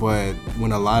 But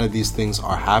when a lot of these things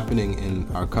are happening in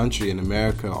our country, in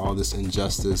America, all this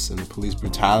injustice and police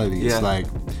brutality, it's like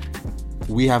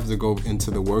we have to go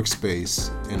into the workspace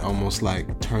and almost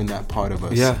like turn that part of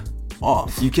us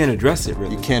off. You can't address it,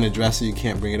 really. You can't address it. You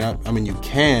can't bring it up. I mean, you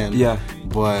can.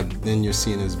 But then you're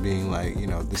seen as being like,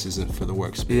 this isn't for the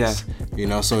workspace.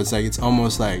 So it's like, it's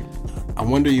almost like, I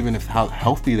wonder even if how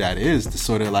healthy that is to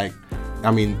sort of like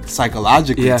I mean,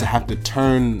 psychologically, Yeah. to have to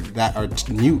turn that or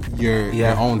mute your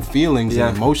own feelings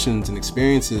and emotions and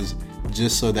experiences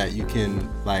just so that you can,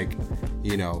 like,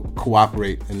 you know,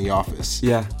 cooperate in the office.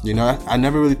 Yeah. You know, I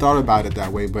never really thought about it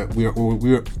that way, but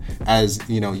we're as,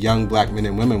 you know, young black men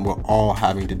and women, we're all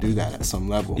having to do that at some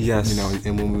level. Yes. You know,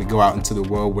 and when we go out into the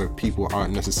world where people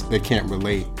aren't necessarily, they can't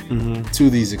relate to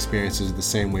these experiences the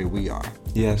same way we are.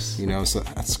 Yes. You know, so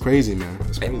that's crazy, man.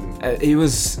 That's crazy.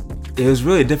 It was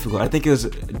really difficult. I think it was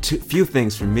a few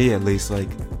things for me, at least, like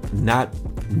not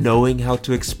knowing how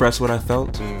to express what I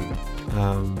felt.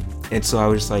 And so I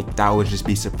was just like, that would just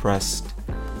be suppressed.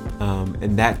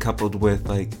 And that coupled with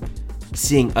like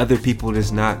seeing other people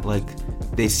just not like,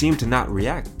 they seem to not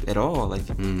react at all. Like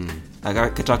I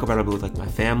could talk about it with like my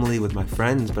family, with my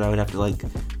friends, but I would have to like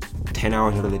 10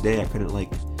 hours out of the day, I couldn't like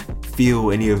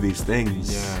feel any of these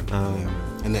things.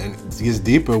 And then it gets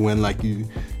deeper when like you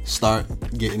start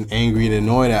getting angry and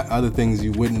annoyed at other things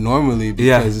you wouldn't normally,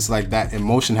 because it's like that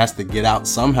emotion has to get out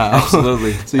somehow.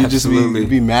 Absolutely. So you just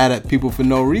be mad at people for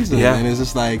no reason. Yeah. And it's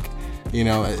just like, you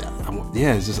know,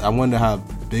 it's just, I wonder how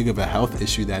big of a health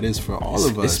issue that is for all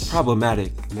of us. It's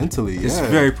problematic. Mentally, It's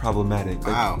very problematic. Like,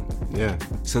 wow. Yeah.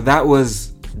 So that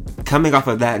was coming off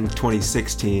of that in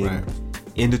 2016 Right.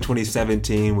 into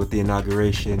 2017 with the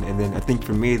inauguration, and then I think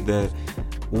for me the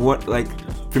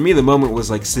moment was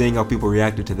like seeing how people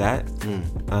reacted to that,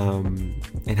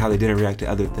 and how they didn't react to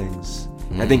other things.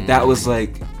 I think that was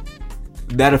like,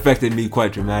 that affected me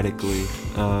quite dramatically.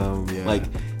 Like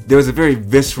there was a very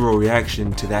visceral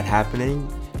reaction to that happening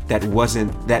that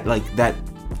wasn't, that like that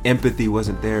empathy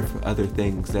wasn't there for other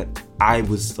things that I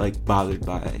was like bothered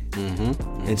by.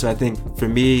 And so I think for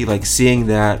me, like seeing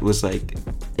that was like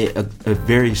a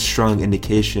very strong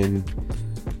indication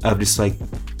of just like,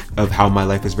 of how my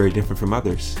life is very different from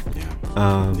others.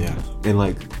 And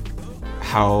like,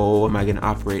 how am I going to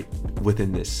operate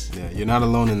within this? Yeah, you're not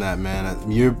alone in that,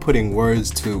 man. You're putting words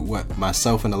to what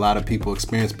myself and a lot of people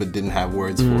experienced but didn't have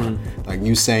words for. Like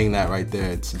you saying that right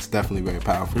there, it's definitely very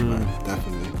powerful, man.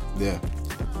 Definitely.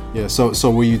 Yeah.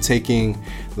 So were you taking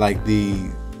like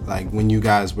when you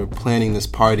guys were planning this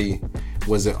party,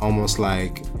 was it almost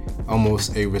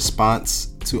a response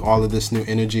to all of this new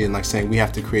energy and like saying we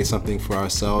have to create something for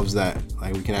ourselves that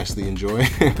like we can actually enjoy?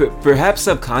 Perhaps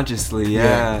subconsciously,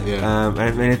 yeah.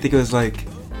 I mean, I think it was like,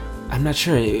 I'm not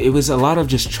sure. It was a lot of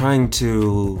just trying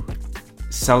to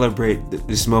celebrate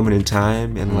this moment in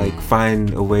time and like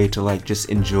find a way to like just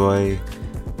enjoy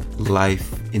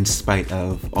life in spite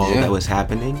of all that was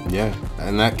happening. Yeah,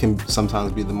 and that can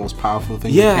sometimes be the most powerful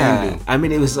thing you can do. I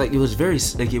mean, it was very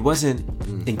like, it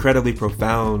wasn't incredibly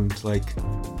profound. Like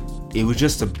it was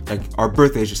just like our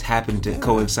birthdays just happened to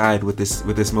coincide with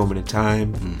this moment in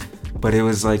time. But it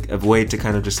was like a way to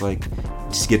kind of just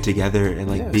get together and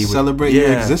like be celebrate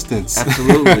your existence.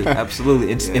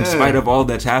 Absolutely. In spite of all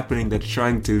that's happening, that's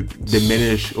trying to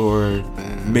diminish or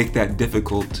make that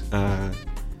difficult.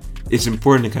 It's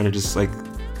important to kind of just like,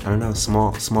 I don't know,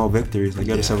 small victories. Like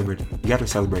you gotta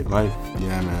celebrate life.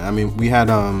 Yeah, man. I mean, we had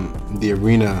the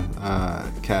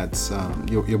Arena cats.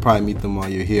 You'll probably meet them while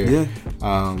you're here.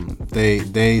 Yeah.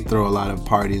 They throw a lot of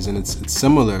parties, and it's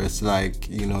similar. It's like,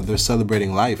 you know, they're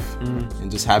celebrating life and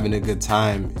just having a good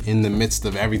time in the midst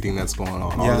of everything that's going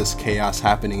on. All this chaos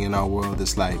happening in our world.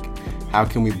 It's like, how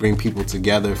can we bring people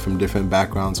together from different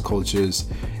backgrounds, cultures,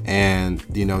 and,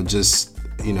 you know, just,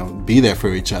 you know, be there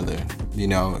for each other, you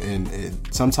know, and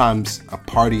sometimes a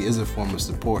party is a form of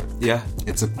support. Yeah.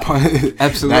 It's a party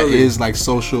that is like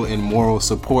social and moral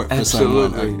support for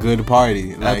someone, a good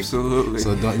party. Like, absolutely.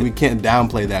 So we can't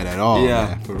downplay that at all,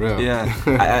 man, for real. Yeah.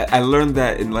 I learned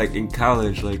that in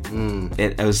college, like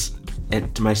I was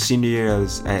at my senior year,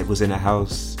 I was in a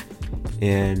house,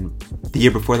 and the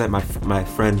year before that my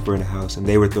friends were in a house and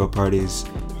they would throw parties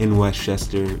in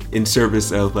Westchester in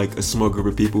service of like a small group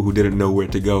of people who didn't know where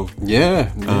to go.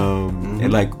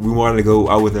 And like we wanted to go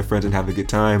out with our friends and have a good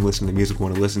time, listen to music we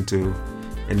want to listen to,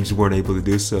 and just weren't able to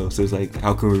do so. So it's like,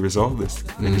 how can we resolve this?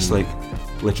 And just like,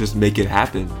 let's just make it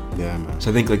happen. Yeah, man. So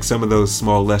I think like some of those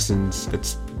small lessons,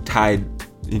 it's tied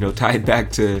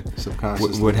back to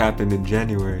what happened in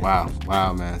January.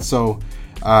 Wow, man. So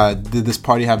did this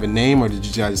party have a name, or did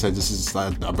you guys say this is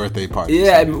a birthday party?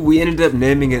 Yeah, I mean, we ended up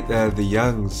naming it the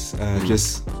Youngs,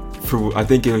 just for, I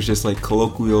think it was just like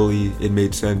colloquially it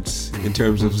made sense in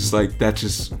terms of just like that's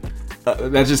just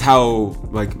how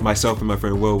like myself and my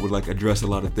friend Will would like address a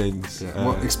lot of things.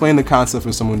 Well, explain the concept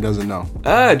for someone who doesn't know.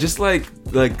 Just like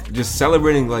just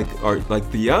celebrating like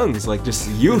the Youngs, like just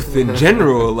youth in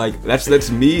general. Like that's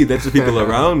me, that's the people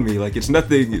around me. Like it's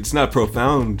not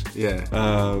profound.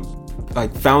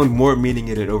 Like found more meaning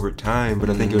in it over time, but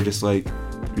I think it was just like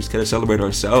just kind of celebrate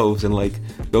ourselves and like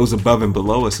those above and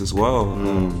below us as well.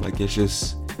 Like it's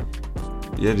just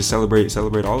just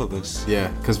celebrate all of us. Yeah,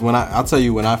 because I'll tell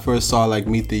you, when I first saw like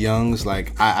Meet the Youngs,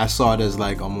 like I saw it as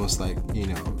like almost like, you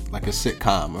know, like a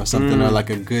sitcom or something, or like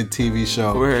a good TV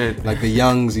show. Word. Like the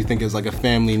Youngs, you think it's like a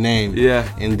family name.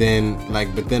 Yeah. And then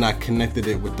but then I connected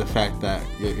it with the fact that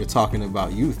you're talking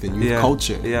about youth and youth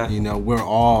culture. Yeah. You know, we're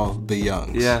all the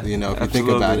Youngs. Yeah. You know, if Absolutely. you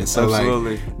think about it. So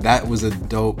Absolutely. like that was a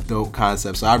dope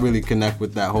concept. So I really connect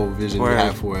with that whole vision Word. you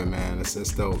have for it, man. It's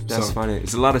dope. That's funny.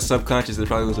 It's a lot of subconscious that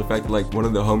probably was affected. Like one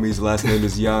of the homies' last name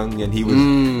is Young, and he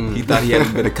thought he had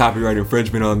a bit of copyright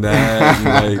infringement on that.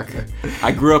 And like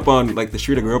I grew up on like the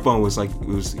street I grew up on was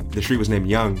the street was named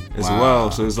Young as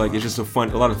well. So it's like it's just a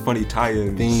lot of funny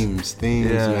tie-ins. Themes,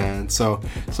 man. So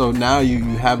now you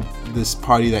have this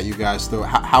party that you guys throw.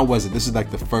 How was it? This is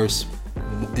like the first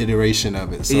iteration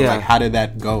of it. So like, how did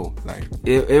that go? Like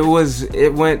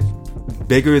it went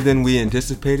bigger than we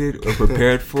anticipated or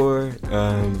prepared for.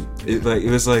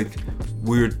 It was like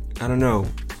weird. I don't know.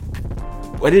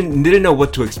 I didn't know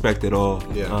what to expect at all.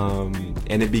 Yeah.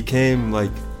 And it became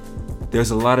like there's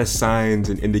a lot of signs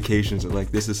and indications that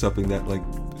like this is something that like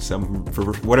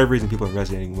for whatever reason people are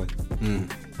resonating with.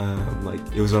 Like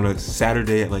it was on a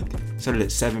Saturday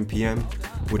at 7 p.m.,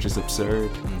 which is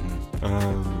absurd.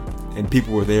 And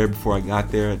people were there before I got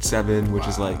there at 7, which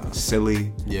is like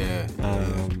silly. Yeah.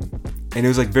 And it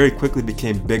was like very quickly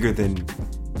became bigger than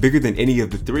any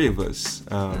of the three of us.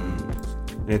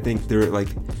 And I think they're like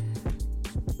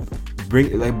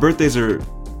birthdays are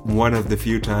one of the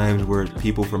few times where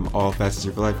people from all facets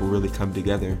of your life will really come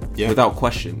together without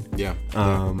question. Yeah.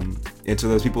 And so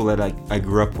those people that I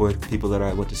grew up with, people that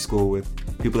I went to school with,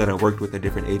 people that I worked with at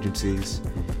different agencies,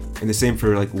 and the same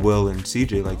for like Will and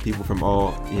CJ, like people from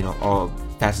all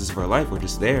facets of our life were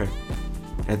just there.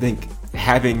 And I think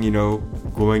having,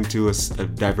 going to a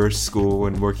diverse school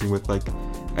and working with like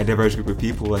a diverse group of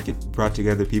people, like it brought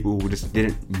together people who just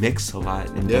didn't mix a lot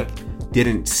and like,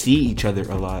 didn't see each other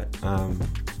a lot. So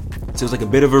it was like a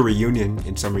bit of a reunion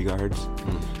in some regards,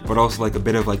 but also like a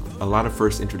bit of like a lot of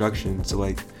first introductions. So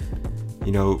like,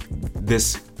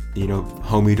 this,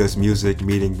 homie does music,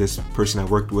 meeting this person I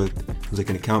worked with who's like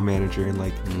an account manager, and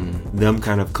like them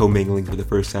kind of commingling for the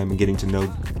first time and getting to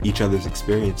know each other's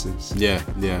experiences. Yeah.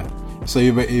 So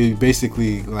you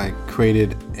basically like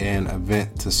created an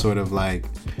event to sort of like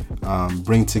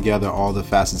bring together all the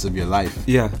facets of your life.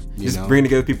 Yeah, just bringing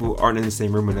together people who aren't in the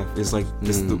same room enough. It's like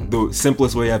just the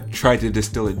simplest way I've tried to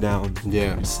distill it down.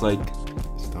 Yeah, it's like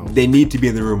they need to be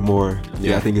in the room more.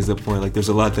 Yeah, I think is the point. Like there's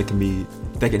a lot that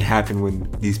can happen when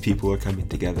these people are coming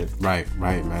together. Right,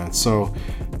 man. So,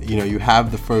 you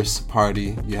have the first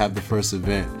party, you have the first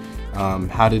event.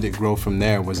 How did it grow from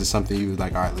there? Was it something you was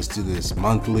like, all right, let's do this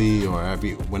monthly or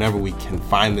whenever we can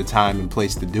find the time and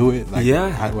place to do it? Like,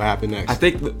 what happened next? I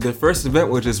think the first event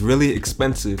was just really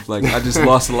expensive. Like I just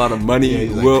lost a lot of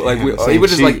money.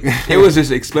 It was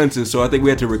just expensive. So I think we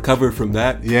had to recover from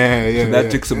that. So that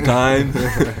took some time.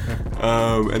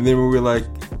 And then we were like,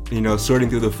 sorting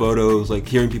through the photos, like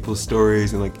hearing people's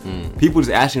stories, and like people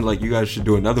just asking like, you guys should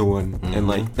do another one, and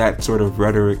like that sort of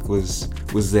rhetoric was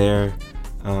there.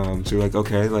 So we're like,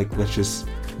 okay, like let's just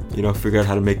figure out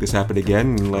how to make this happen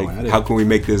again, and like how can we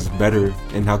make this better,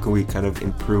 and how can we kind of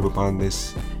improve upon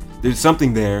this? There's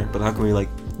something there, but how can we like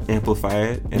amplify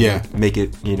it and like, make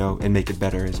it and make it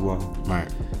better as well? Right.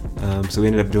 So we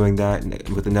ended up doing that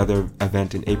with another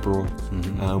event in April,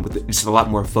 with just a lot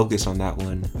more focus on that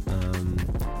one.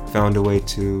 Found a way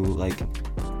to like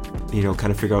kind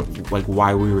of figure out like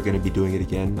why we were going to be doing it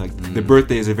again. Like the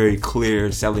birthday is a very clear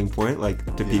selling point,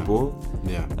 like to people.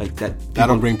 Yeah. Like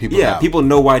that'll bring people. Yeah, out. People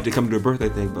know why to come to a birthday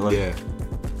thing, but like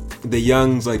the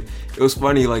Youngs, like it was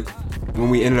funny. Like when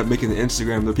we ended up making the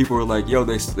Instagram, the people were like, "Yo,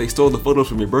 they stole the photos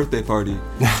from your birthday party."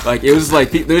 Like it was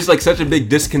like there's like such a big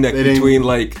disconnect between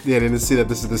like they didn't see that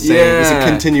this is the same. It's a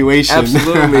continuation.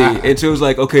 Absolutely. And so it was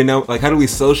like, okay, now like how do we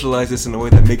socialize this in a way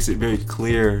that makes it very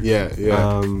clear?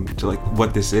 To like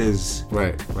what this is.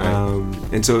 Right.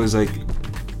 And so it was like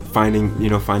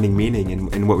finding meaning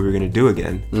in what we were gonna do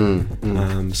again.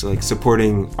 So like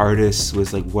supporting artists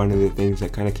was like one of the things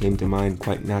that kind of came to mind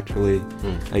quite naturally.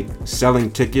 Like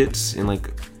selling tickets and like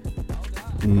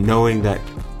knowing that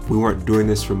we weren't doing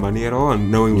this for money at all,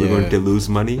 and knowing we were going to lose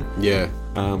money.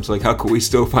 So like how could we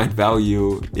still find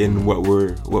value in what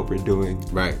we're doing?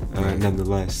 Right.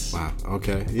 Nonetheless. Wow.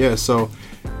 Okay. Yeah. So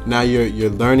now you're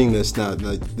learning this now.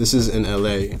 Like this is in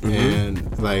LA,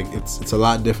 and like it's a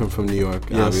lot different from New York,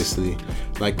 obviously.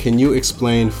 Like, can you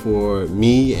explain for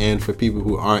me and for people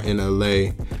who aren't in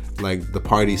LA, like the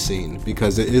party scene,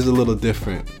 because it is a little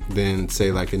different than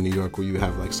say like in New York where you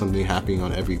have like something happening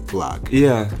on every block.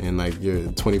 Yeah. And like you're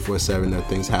 24/7, there are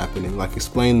things happening. Like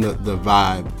explain the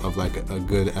vibe of like a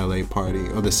good LA party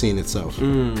or the scene itself.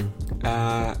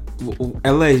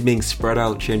 LA being spread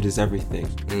out changes everything,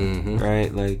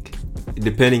 right? Like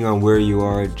depending on where you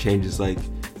are, it changes like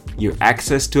your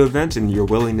access to events and your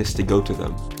willingness to go to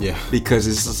them. Yeah. Because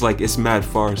it's just like it's mad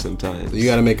far sometimes. You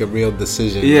got to make a real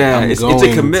decision. Yeah, like, it's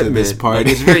a commitment. To this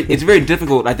party. Like, it's very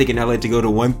difficult, I think, in LA to go to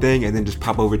one thing and then just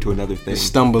pop over to another thing.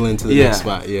 Stumble into the next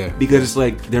spot. Yeah. Because it's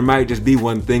like there might just be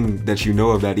one thing that you know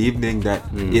of that evening that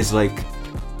is like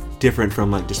different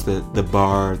from like just the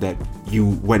bar that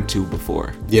you went to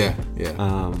before. Yeah.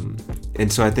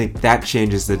 And so I think that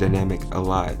changes the dynamic a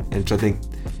lot. And so I think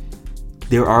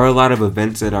there are a lot of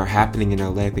events that are happening in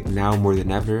LA, I think now more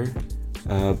than ever,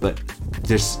 but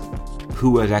just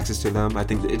who has access to them. I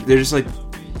think they're just like,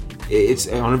 it's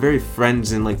on a very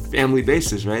friends and like family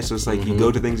basis, right? So it's like you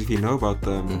go to things if you know about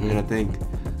them, and I think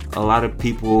a lot of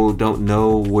people don't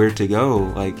know where to go,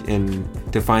 like, and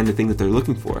to find the thing that they're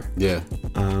looking for. Yeah.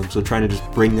 So trying to just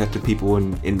bring that to people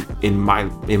in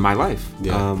my life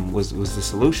was the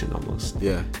solution almost.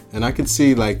 Yeah. And I could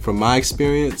see like from my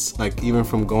experience, like even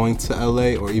from going to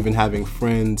LA or even having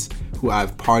friends who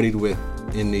I've partied with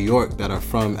in New York that are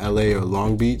from LA or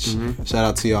Long Beach. Shout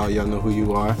out to y'all know who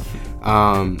you are.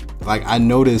 Like I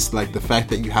noticed like the fact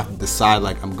that you have to decide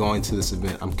like I'm going to this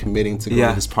event, I'm committing to go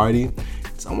to this party.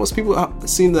 It's almost people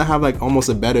seem to have like almost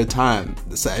a better time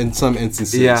in some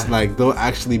instances. Yeah. Like they'll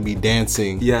actually be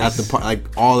dancing Yes. at the like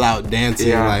all out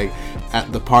dancing like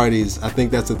at the parties. I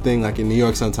think that's the thing. Like in New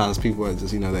York, sometimes people are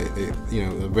just they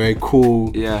they're very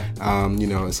cool. Yeah.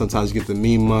 Sometimes you get the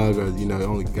mean mug or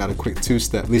only got a quick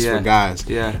two-step, at least for guys.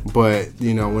 Yeah. But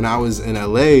when I was in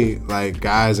LA, like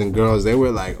guys and girls, they were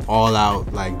like all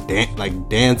out like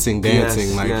dancing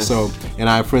Yes. so. And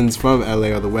I have friends from LA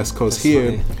or the West Coast That's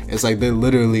here. funny. It's like they're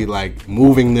literally like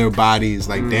moving their bodies,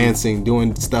 like dancing,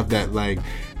 doing stuff that like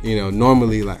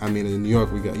normally, like, I mean, in New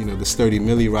York, we got, the Sturdy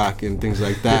Millie Rock and things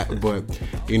like that. But,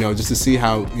 just to see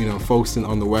how, folks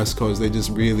on the West Coast, they just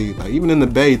really, like, even in the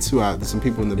Bay, too, there's some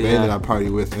people in the Bay that I party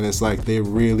with, and it's like, they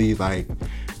really, like,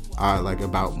 are, like,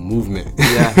 about movement.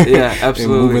 Yeah, absolutely.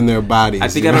 And moving their bodies. I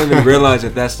think I don't even realize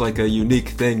that that's, like, a unique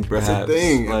thing, perhaps. That's a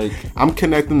thing. Like, I'm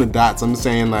connecting the dots. I'm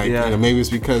saying, like, maybe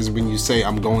it's because when you say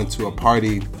I'm going to a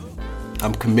party,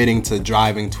 I'm committing to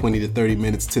driving 20 to 30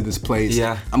 minutes to this place.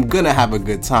 Yeah. I'm going to have a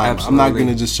good time. Absolutely. I'm not going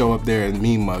to just show up there and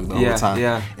mean mug the whole time.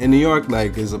 Yeah. In New York,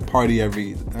 like, there's a party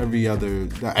every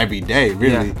day,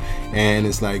 really. Yeah. And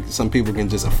it's like some people can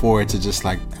just afford to just,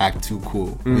 like, act too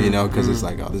cool, because it's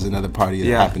like, oh, there's another party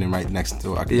that's happening right next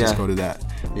door. I can just go to that.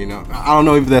 I don't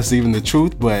know if that's even the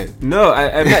truth, but... No,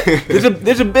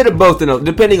 there's a bit of both,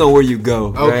 depending on where you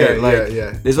go. Okay, right? Like,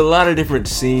 yeah. There's a lot of different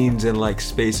scenes and, like,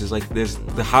 spaces. Like, there's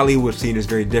the Hollywood scene is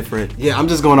very different. Yeah, I'm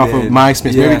just going off of my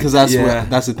experience. Maybe because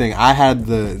that's the thing. I had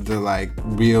the like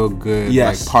real good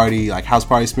like party, like house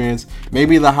party experience.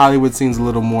 Maybe the Hollywood scene's a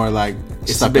little more like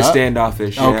it's a bit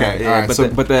standoffish. Okay, all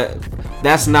right. But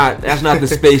that's not the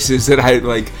spaces that I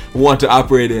like want to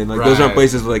operate in. Like those aren't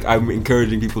places like I'm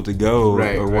encouraging people to go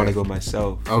or want to go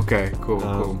myself. Okay,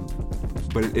 cool.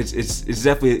 But it's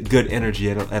definitely good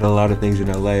energy at a lot of things in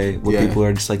LA where people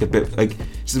are just like a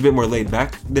bit more laid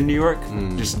back than New York.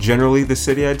 Just generally the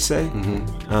city, I'd say.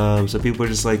 So people are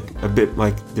just like a bit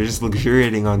like they're just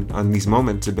luxuriating on these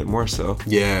moments a bit more so.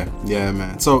 Yeah,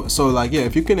 man. So like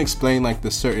if you can explain like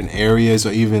the certain areas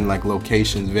or even like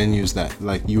locations, venues that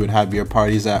like you would have your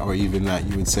parties at, or even that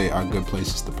you would say are good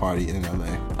places to party in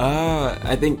LA.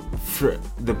 I think for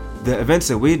the events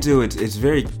that we do, it's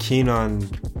very keen on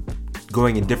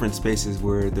going in different spaces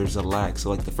where there's a lag. So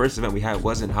like the first event we had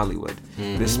was in Hollywood,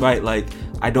 despite like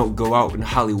I don't go out in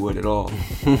Hollywood at all.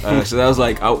 So that was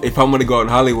like, if I'm gonna go out in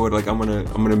Hollywood, like I'm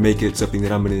gonna make it something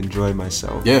that I'm gonna enjoy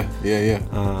myself. Yeah.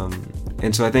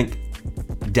 And so I think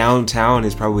downtown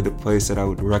is probably the place that I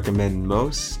would recommend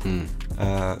most.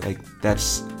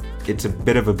 It's a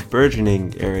bit of a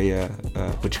burgeoning area,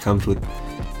 which comes with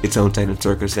its own set of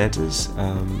circumstances.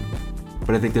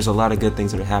 But I think there's a lot of good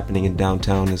things that are happening in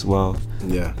downtown as well.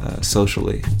 Yeah.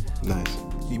 Socially. Nice.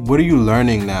 What are you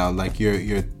learning now? Like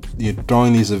you're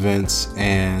throwing these events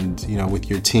and with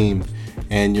your team,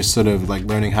 and you're sort of like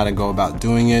learning how to go about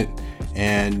doing it,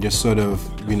 and you're sort of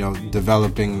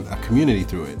developing a community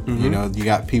through it. You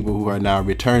got people who are now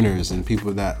returners and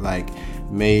people that like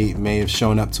may have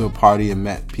shown up to a party and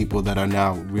met people that are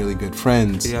now really good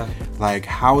friends. Yeah. Like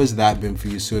how has that been for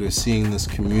you, sort of seeing this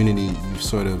community you've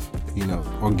sort of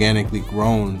organically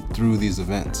grown through these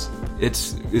events?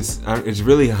 it's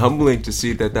really humbling to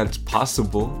see that that's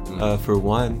possible. For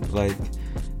one, like,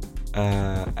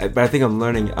 but I think I'm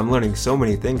learning so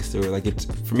many things through it. Like,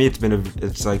 for me,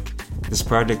 it's like this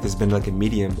project has been like a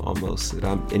medium almost,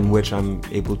 in which I'm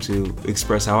able to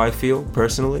express how I feel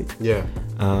personally. Yeah.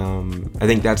 I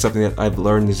think that's something that I've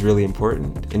learned is really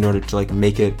important in order to like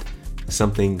make it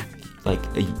something like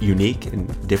unique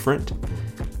and different.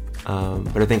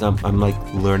 But I think I'm like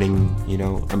learning, you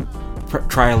know, I'm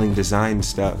trialing design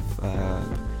stuff.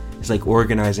 It's like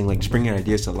organizing, like just bringing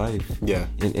ideas to life. Yeah.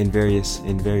 In various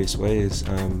ways.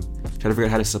 Trying to figure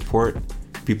out how to support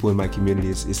people in my community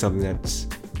is something that's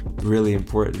really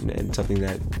important, and something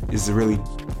that is a really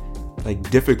like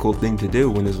difficult thing to do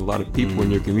when there's a lot of people in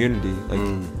your community.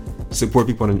 Like support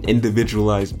people on an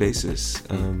individualized basis.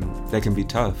 That can be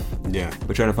tough. Yeah.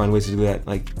 But trying to find ways to do that,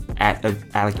 like at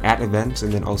events,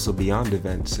 and then also beyond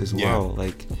events as well.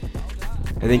 Like,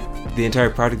 I think the entire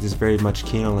project is very much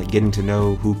keen on like getting to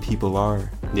know who people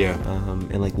are. Yeah.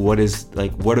 And like what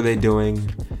are they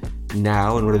doing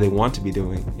now, and what do they want to be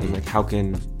doing, and like how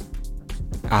can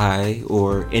I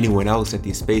or anyone else at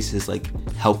these spaces like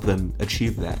help them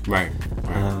achieve that. Right.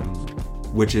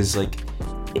 Which is like,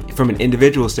 from an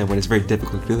individual standpoint, it's very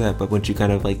difficult to do that. But once you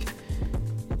kind of like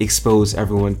expose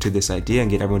everyone to this idea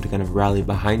and get everyone to kind of rally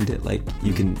behind it, like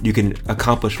you can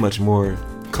accomplish much more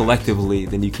collectively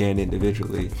than you can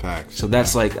individually. Facts. So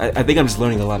that's like, I think I'm just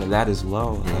learning a lot of that as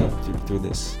well through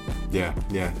this. Yeah.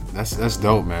 That's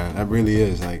dope, man. That really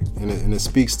is like, and it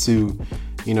speaks to,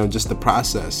 you know, just the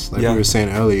process. Like we were saying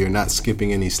earlier, you're not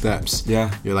skipping any steps.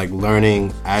 Yeah. You're like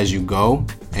learning as you go,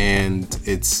 and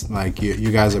it's like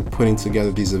you guys are putting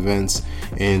together these events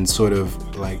and sort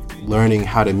of like learning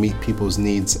how to meet people's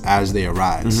needs as they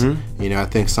arise. You know, I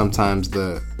think sometimes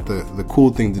the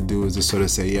cool thing to do is to sort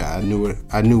of say, yeah,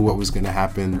 I knew what was going to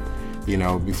happen, you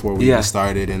know, before we even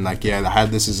started, and like, yeah,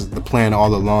 this is the plan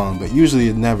all along, but usually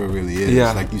it never really is.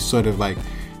 Like you sort of like,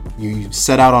 you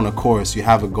set out on a course, you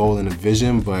have a goal and a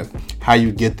vision, but how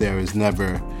you get there is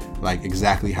never like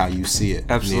exactly how you see it.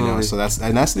 Absolutely. You know? So that's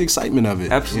the excitement of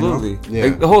it. Absolutely. You know? Yeah.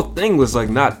 Like, the whole thing was like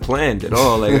not planned at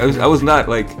all. Like I was not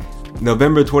like,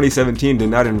 November 2017 did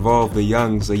not involve the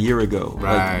Youngs a year ago.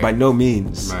 Right. Like, by no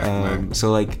means. Right.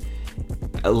 So like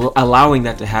allowing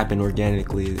that to happen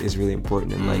organically is really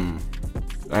important. And like,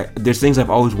 there's things I've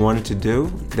always wanted to do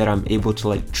that I'm able to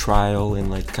like trial and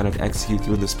like kind of execute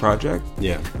through this project.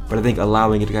 Yeah. But I think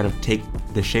allowing it to kind of take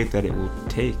the shape that it will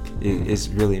take is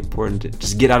really important. To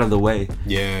just get out of the way.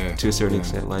 Yeah. To a certain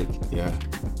extent, like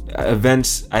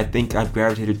events, I think I've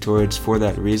gravitated towards for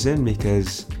that reason,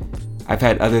 because I've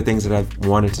had other things that I've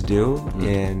wanted to do,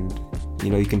 and you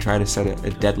know, you can try to set a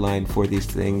deadline for these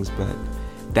things, but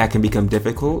that can become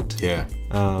difficult. Yeah.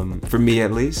 For me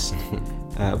at least.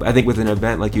 But I think with an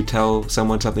event, like you tell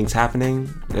someone something's happening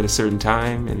at a certain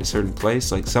time in a certain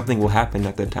place, like something will happen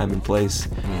at that time and place,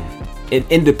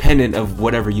 independent of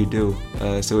whatever you do.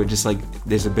 So it just like,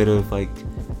 there's a bit of like,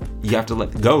 you have to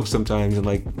let go sometimes, and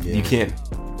like you can't,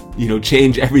 you know,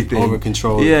 change everything. Over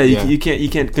control. Yeah, you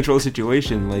can't control the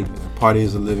situation. Like, party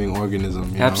is a living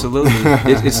organism. You absolutely. know?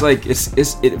 It's like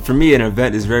it for me, an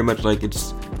event is very much like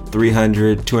it's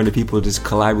 300, 200 people just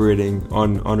collaborating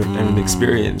on an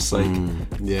experience. Like,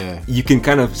 you can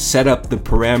kind of set up the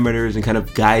parameters and kind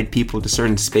of guide people to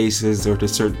certain spaces or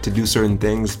to do certain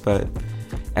things, but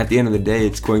at the end of the day,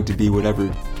 it's going to be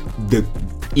whatever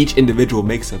each individual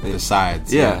makes of it.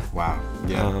 Decides. Yeah. Wow.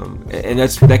 Yeah. And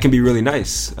that can be really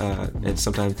nice, and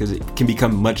sometimes because it can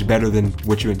become much better than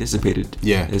what you anticipated.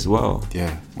 Yeah. As well.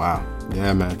 Yeah. Wow.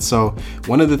 Yeah, man. So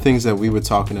one of the things that we were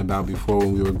talking about before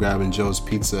when we were grabbing Joe's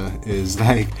Pizza is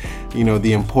like, you know,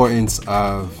 the importance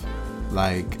of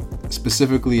like,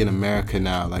 specifically in America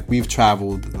now, like we've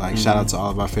traveled, like shout out to all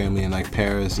of our family in like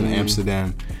Paris and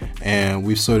Amsterdam, and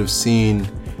we've sort of seen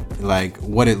like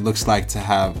what it looks like to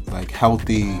have like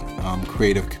healthy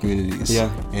creative communities,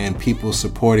 and people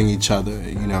supporting each other.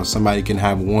 You know, somebody can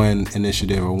have one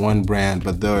initiative or one brand,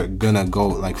 but they're gonna go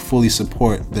like fully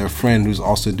support their friend who's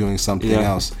also doing something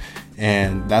else.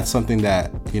 And that's something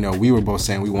that, you know, we were both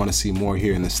saying we want to see more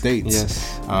here in the States.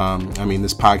 Yes. I mean,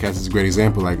 this podcast is a great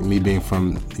example, like me being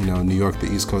from, you know, New York,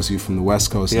 the East Coast, you from the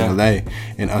West Coast in LA,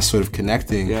 and us sort of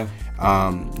connecting.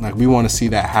 Like we want to see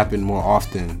that happen more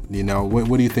often. You know,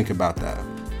 what do you think about that?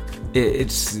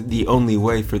 It's the only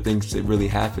way for things to really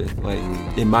happen. Like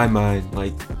in my mind,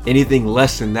 like anything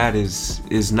less than that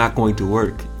is not going to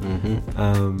work.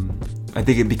 I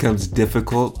think it becomes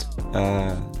difficult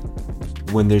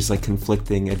when there's like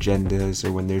conflicting agendas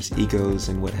or when there's egos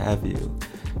and what have you.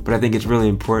 But I think it's really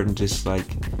important just like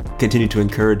continue to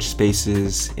encourage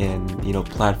spaces and, you know,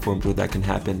 platforms where that can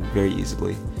happen very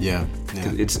easily. Yeah.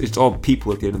 'Cause it's all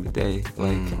people at the end of the day.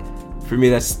 Like for me,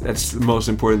 that's the most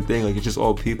important thing. Like it's just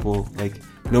all people. Like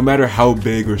no matter how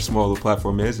big or small the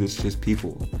platform is, it's just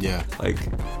people. Yeah. Like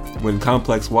when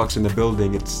Complex walks in the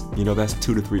building, it's, you know, that's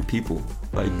 2 to 3 people.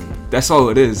 Like that's all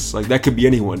it is. Like that could be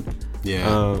anyone.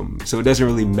 Yeah. So it doesn't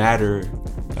really matter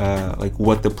like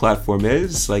what the platform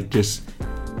is. Like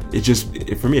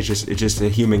for me, it's just a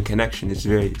human connection. It's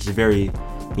a very,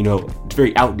 you know, it's a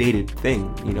very outdated thing.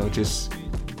 You know, just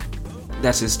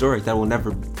that's historic. That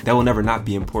will never not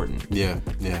be important. Yeah.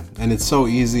 And it's so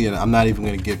easy, and I'm not even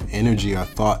going to give energy or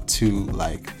thought to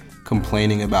like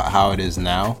complaining about how it is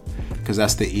now, because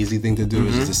that's the easy thing to do,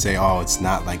 is just to say, oh, it's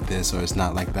not like this, or it's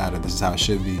not like that, or this is how it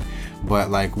should be.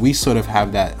 But like we sort of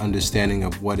have that understanding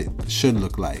of what it should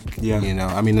look like. Yeah. You know,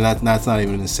 I mean, that's not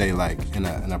even to say like in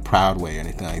a proud way or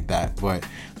anything like that, but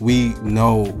we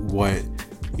know what,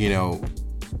 you know,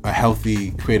 a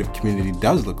healthy creative community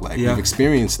does look like. Yeah. We've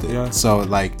experienced it. Yeah. So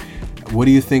like, what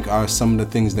do you think are some of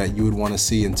the things that you would want to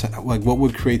see, like what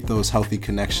would create those healthy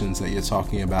connections that you're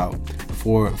talking about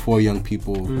for young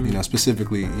people, you know,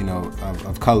 specifically, you know,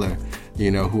 of color, you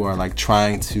know, who are like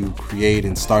trying to create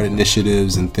and start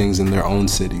initiatives and things in their own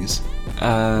cities?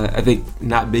 I think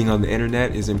not being on the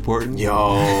internet is important.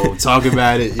 Yo, talk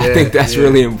about it. Yeah, I think that's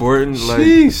really important. Like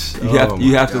Sheesh.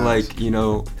 you have to like, you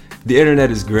know, the internet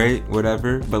is great,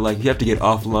 whatever, but like you have to get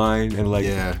offline and like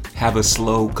have a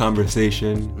slow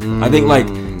conversation. I think like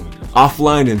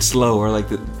offline and slow are like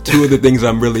the 2 of the things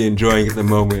I'm really enjoying at the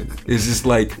moment. It's just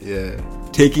like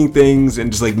taking things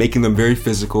and just like making them very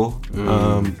physical,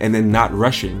 and then not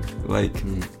rushing, like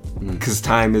because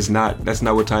that's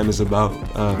not what time is about.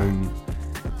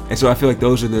 And so I feel like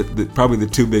those are the probably the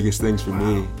 2 biggest things for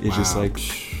me. It's just like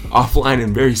offline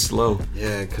and very slow.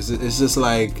 Yeah, because it's just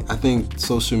like, I think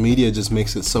social media just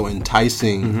makes it so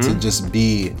enticing to just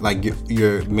be like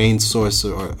your main source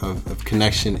of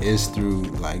connection is through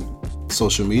like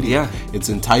social media. Yeah. It's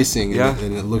enticing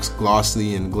and it looks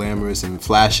glossy and glamorous and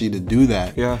flashy to do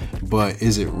that. Yeah. But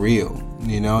is it real?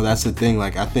 You know, that's the thing.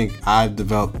 Like I think I've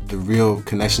developed the real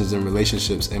connections and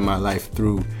relationships in my life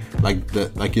through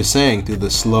like you're saying, through the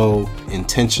slow,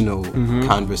 intentional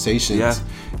conversations. Yeah.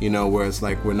 You know, where it's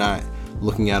like we're not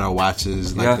looking at our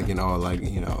watches like thinking, oh, like,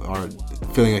 you know, or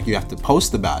feeling like you have to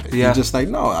post about it. You're just like,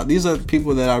 no, these are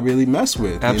people that I really mess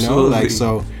with. Absolutely. You know, like,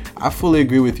 so I fully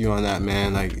agree with you on that,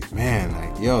 man. Like,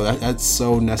 yo, that's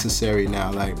so necessary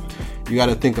now. Like, you got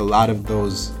to think a lot of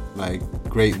those like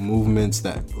great movements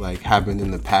that like happened in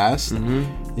the past,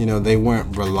 you know, they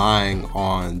weren't relying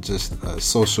on just a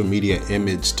social media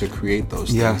image to create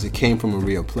those things. It came from a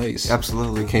real place.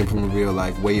 Absolutely. It came from a real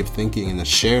like way of thinking and a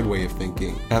shared way of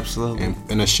thinking. Absolutely.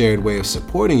 And a shared way of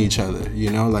supporting each other. You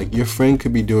know, like your friend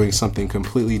could be doing something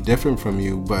completely different from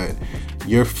you, but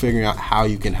you're figuring out how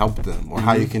you can help them, or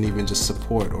how you can even just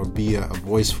support or be a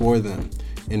voice for them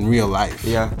in real life.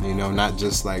 You know, not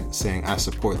just like saying I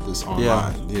support this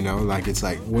online. You know, like it's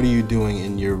like, what are you doing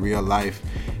in your real life?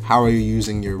 How are you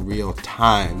using your real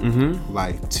time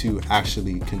like to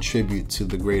actually contribute to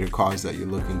the greater cause that you're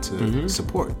looking to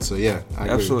support? So I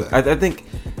agree with that. I think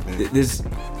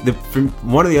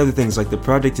one of the other things, like the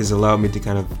project has allowed me to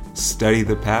kind of study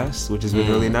the past, which has been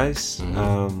really nice.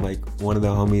 Like one of the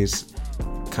homies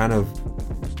kind of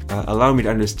allowed me to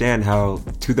understand how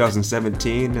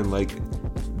 2017 and like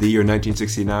the year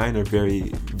 1969 are very,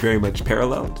 very much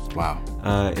paralleled. Wow.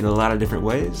 In a lot of different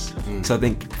ways. So I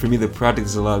think for me, the project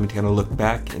has allowed me to kind of look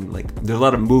back and like there's a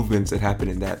lot of movements that happened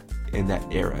in that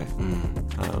era,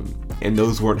 and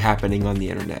those weren't happening on the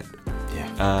internet.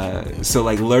 So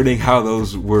like learning how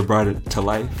those were brought to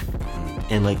life,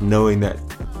 and like knowing that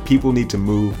people need to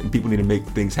move and people need to make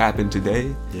things happen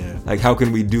today. Like how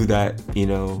can we do that? You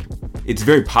know, it's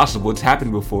very possible. It's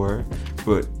happened before,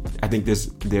 but I think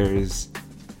there's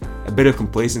a bit of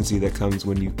complacency that comes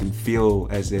when you can feel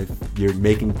as if you're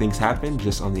making things happen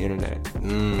just on the internet,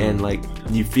 and like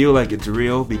you feel like it's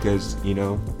real because, you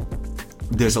know,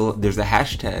 there's a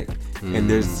hashtag, and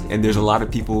there's a lot of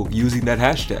people using that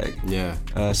hashtag.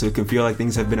 So it can feel like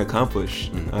things have been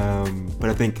accomplished. But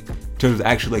I think in terms of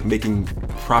actually like making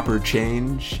proper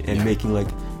change and making like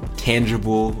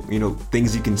tangible, you know,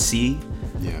 things you can see,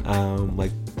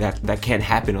 like that can't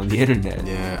happen on the internet.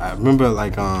 I remember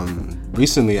like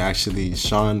recently actually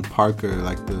Sean Parker,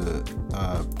 like the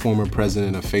former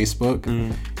president of Facebook,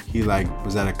 he like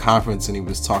was at a conference and he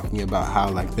was talking about how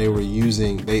like they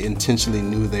intentionally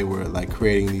knew they were like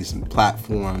creating these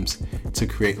platforms to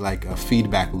create like a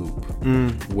feedback loop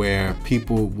where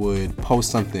people would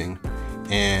post something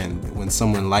and when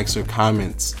someone likes or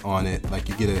comments on it, like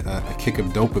you get a kick of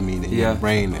dopamine in your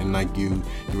brain, and like you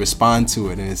respond to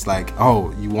it, and it's like,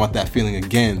 oh, you want that feeling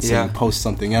again, so you post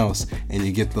something else and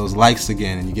you get those likes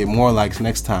again, and you get more likes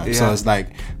next time. So it's like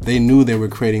they knew they were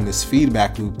creating this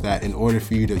feedback loop that in order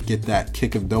for you to get that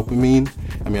kick of dopamine,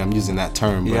 I mean, I'm using that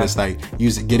term, but it's like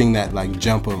getting that like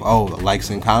jump of, oh,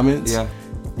 likes and comments,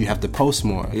 you have to post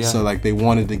more. So like they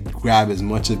wanted to grab as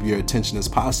much of your attention as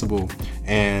possible.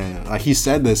 And like he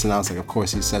said this, and I was like, of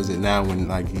course he says it now when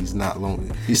like he's not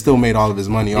lonely. He still made all of his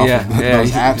money off of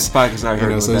those apps. His podcast, I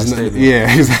heard, so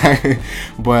exactly.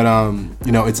 But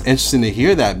it's interesting to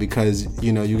hear that, because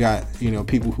you got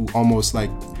people who almost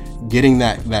like getting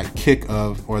that kick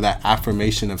of, or that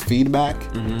affirmation of feedback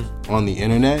on the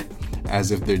internet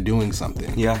as if they're doing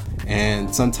something.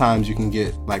 And sometimes you can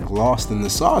get like lost in the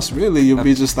sauce, really. You'll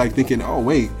be just like thinking, oh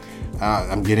wait,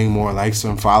 I'm getting more likes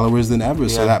and followers than ever,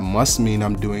 so that must mean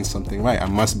I'm doing something right. I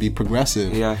must be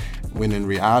progressive. When in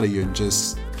reality, you're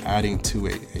just adding to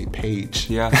a page.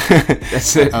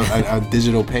 That's it. a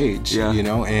digital page.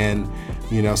 And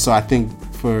so I think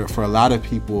for a lot of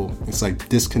people, it's like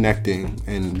disconnecting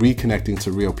and reconnecting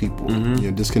to real people.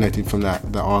 Disconnecting from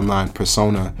the online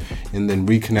persona, and then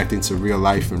reconnecting to real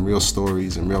life and real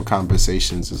stories and real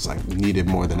conversations is like needed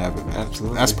more than ever, man.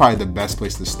 Absolutely. That's probably the best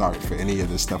place to start for any of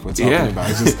this stuff we're talking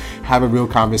about. Is just have a real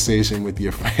conversation with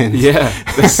your friends.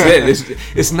 That's it.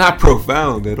 It's not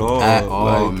profound at all. At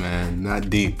all, man. Not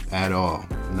deep at all.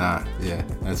 Nah,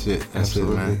 that's it. That's it,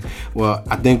 man. Well,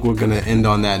 I think we're gonna end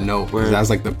on that note, because that's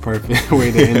like the perfect way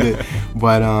to end it.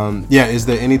 But is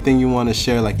there anything you want to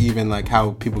share, like even like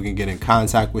how people can get in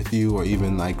contact with you, or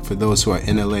even like for those who are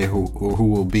in LA who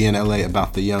will be in LA,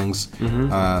 about the Youngs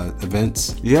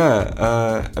events?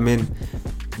 I mean,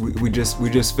 we just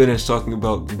finished talking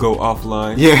about go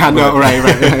offline. I know, right.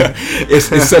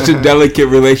 It's such a delicate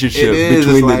relationship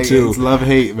between the two. It's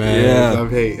love-hate, man.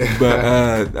 Love-hate. But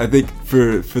I think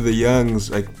for the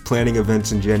Youngs, like planning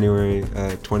events in January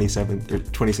 27th or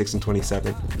 26th and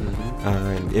 27th,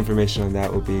 and information on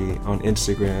that will be on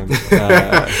Instagram.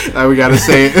 We gotta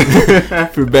say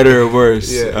it. For better or worse.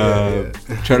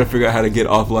 Trying to figure out how to get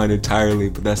offline entirely,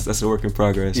 but that's a work in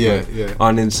progress.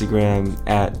 On Instagram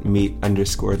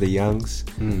 @meet_the Youngs,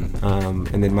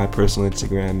 and then my personal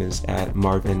Instagram is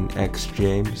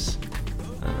 @MarvinXJames.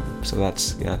 So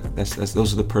that's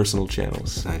those are the personal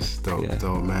channels. Nice,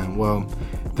 dope, man. Well,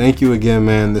 thank you again,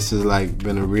 man. This has like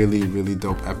been a really, really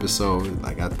dope episode.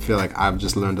 Like I feel like I've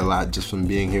just learned a lot just from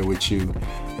being here with you,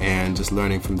 and just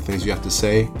learning from the things you have to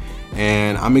say.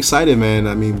 And I'm excited, man.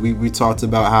 I mean, we talked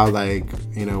about how like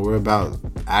we're about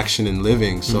action and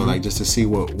living. So like just to see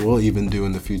what we'll even do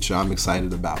in the future, I'm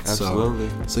excited about.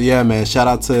 Absolutely. So yeah, man. Shout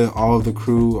out to all of the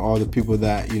crew, all the people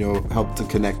that helped to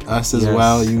connect us as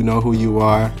well. You know who you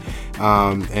are.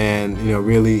 And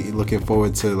really looking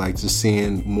forward to like just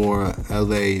seeing more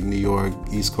LA, New York,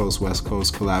 East Coast, West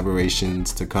Coast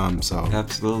collaborations to come. So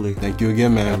absolutely, thank you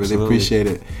again, man. Absolutely. Really appreciate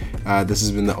it. This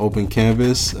has been The Open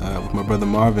Canvas with my brother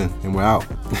Marvin, and we're out.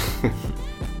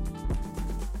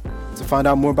 To find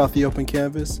out more about The Open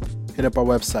Canvas, hit up our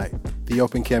website,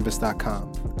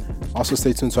 theopencanvas.com. Also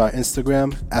stay tuned to our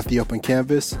Instagram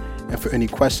 @theopencanvas, and for any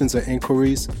questions or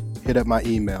inquiries, hit up my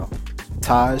email,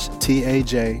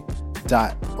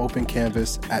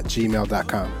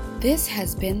 taj.opencanvas@gmail.com. This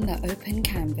has been The Open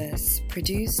Canvas,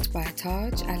 produced by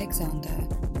Taj Alexander.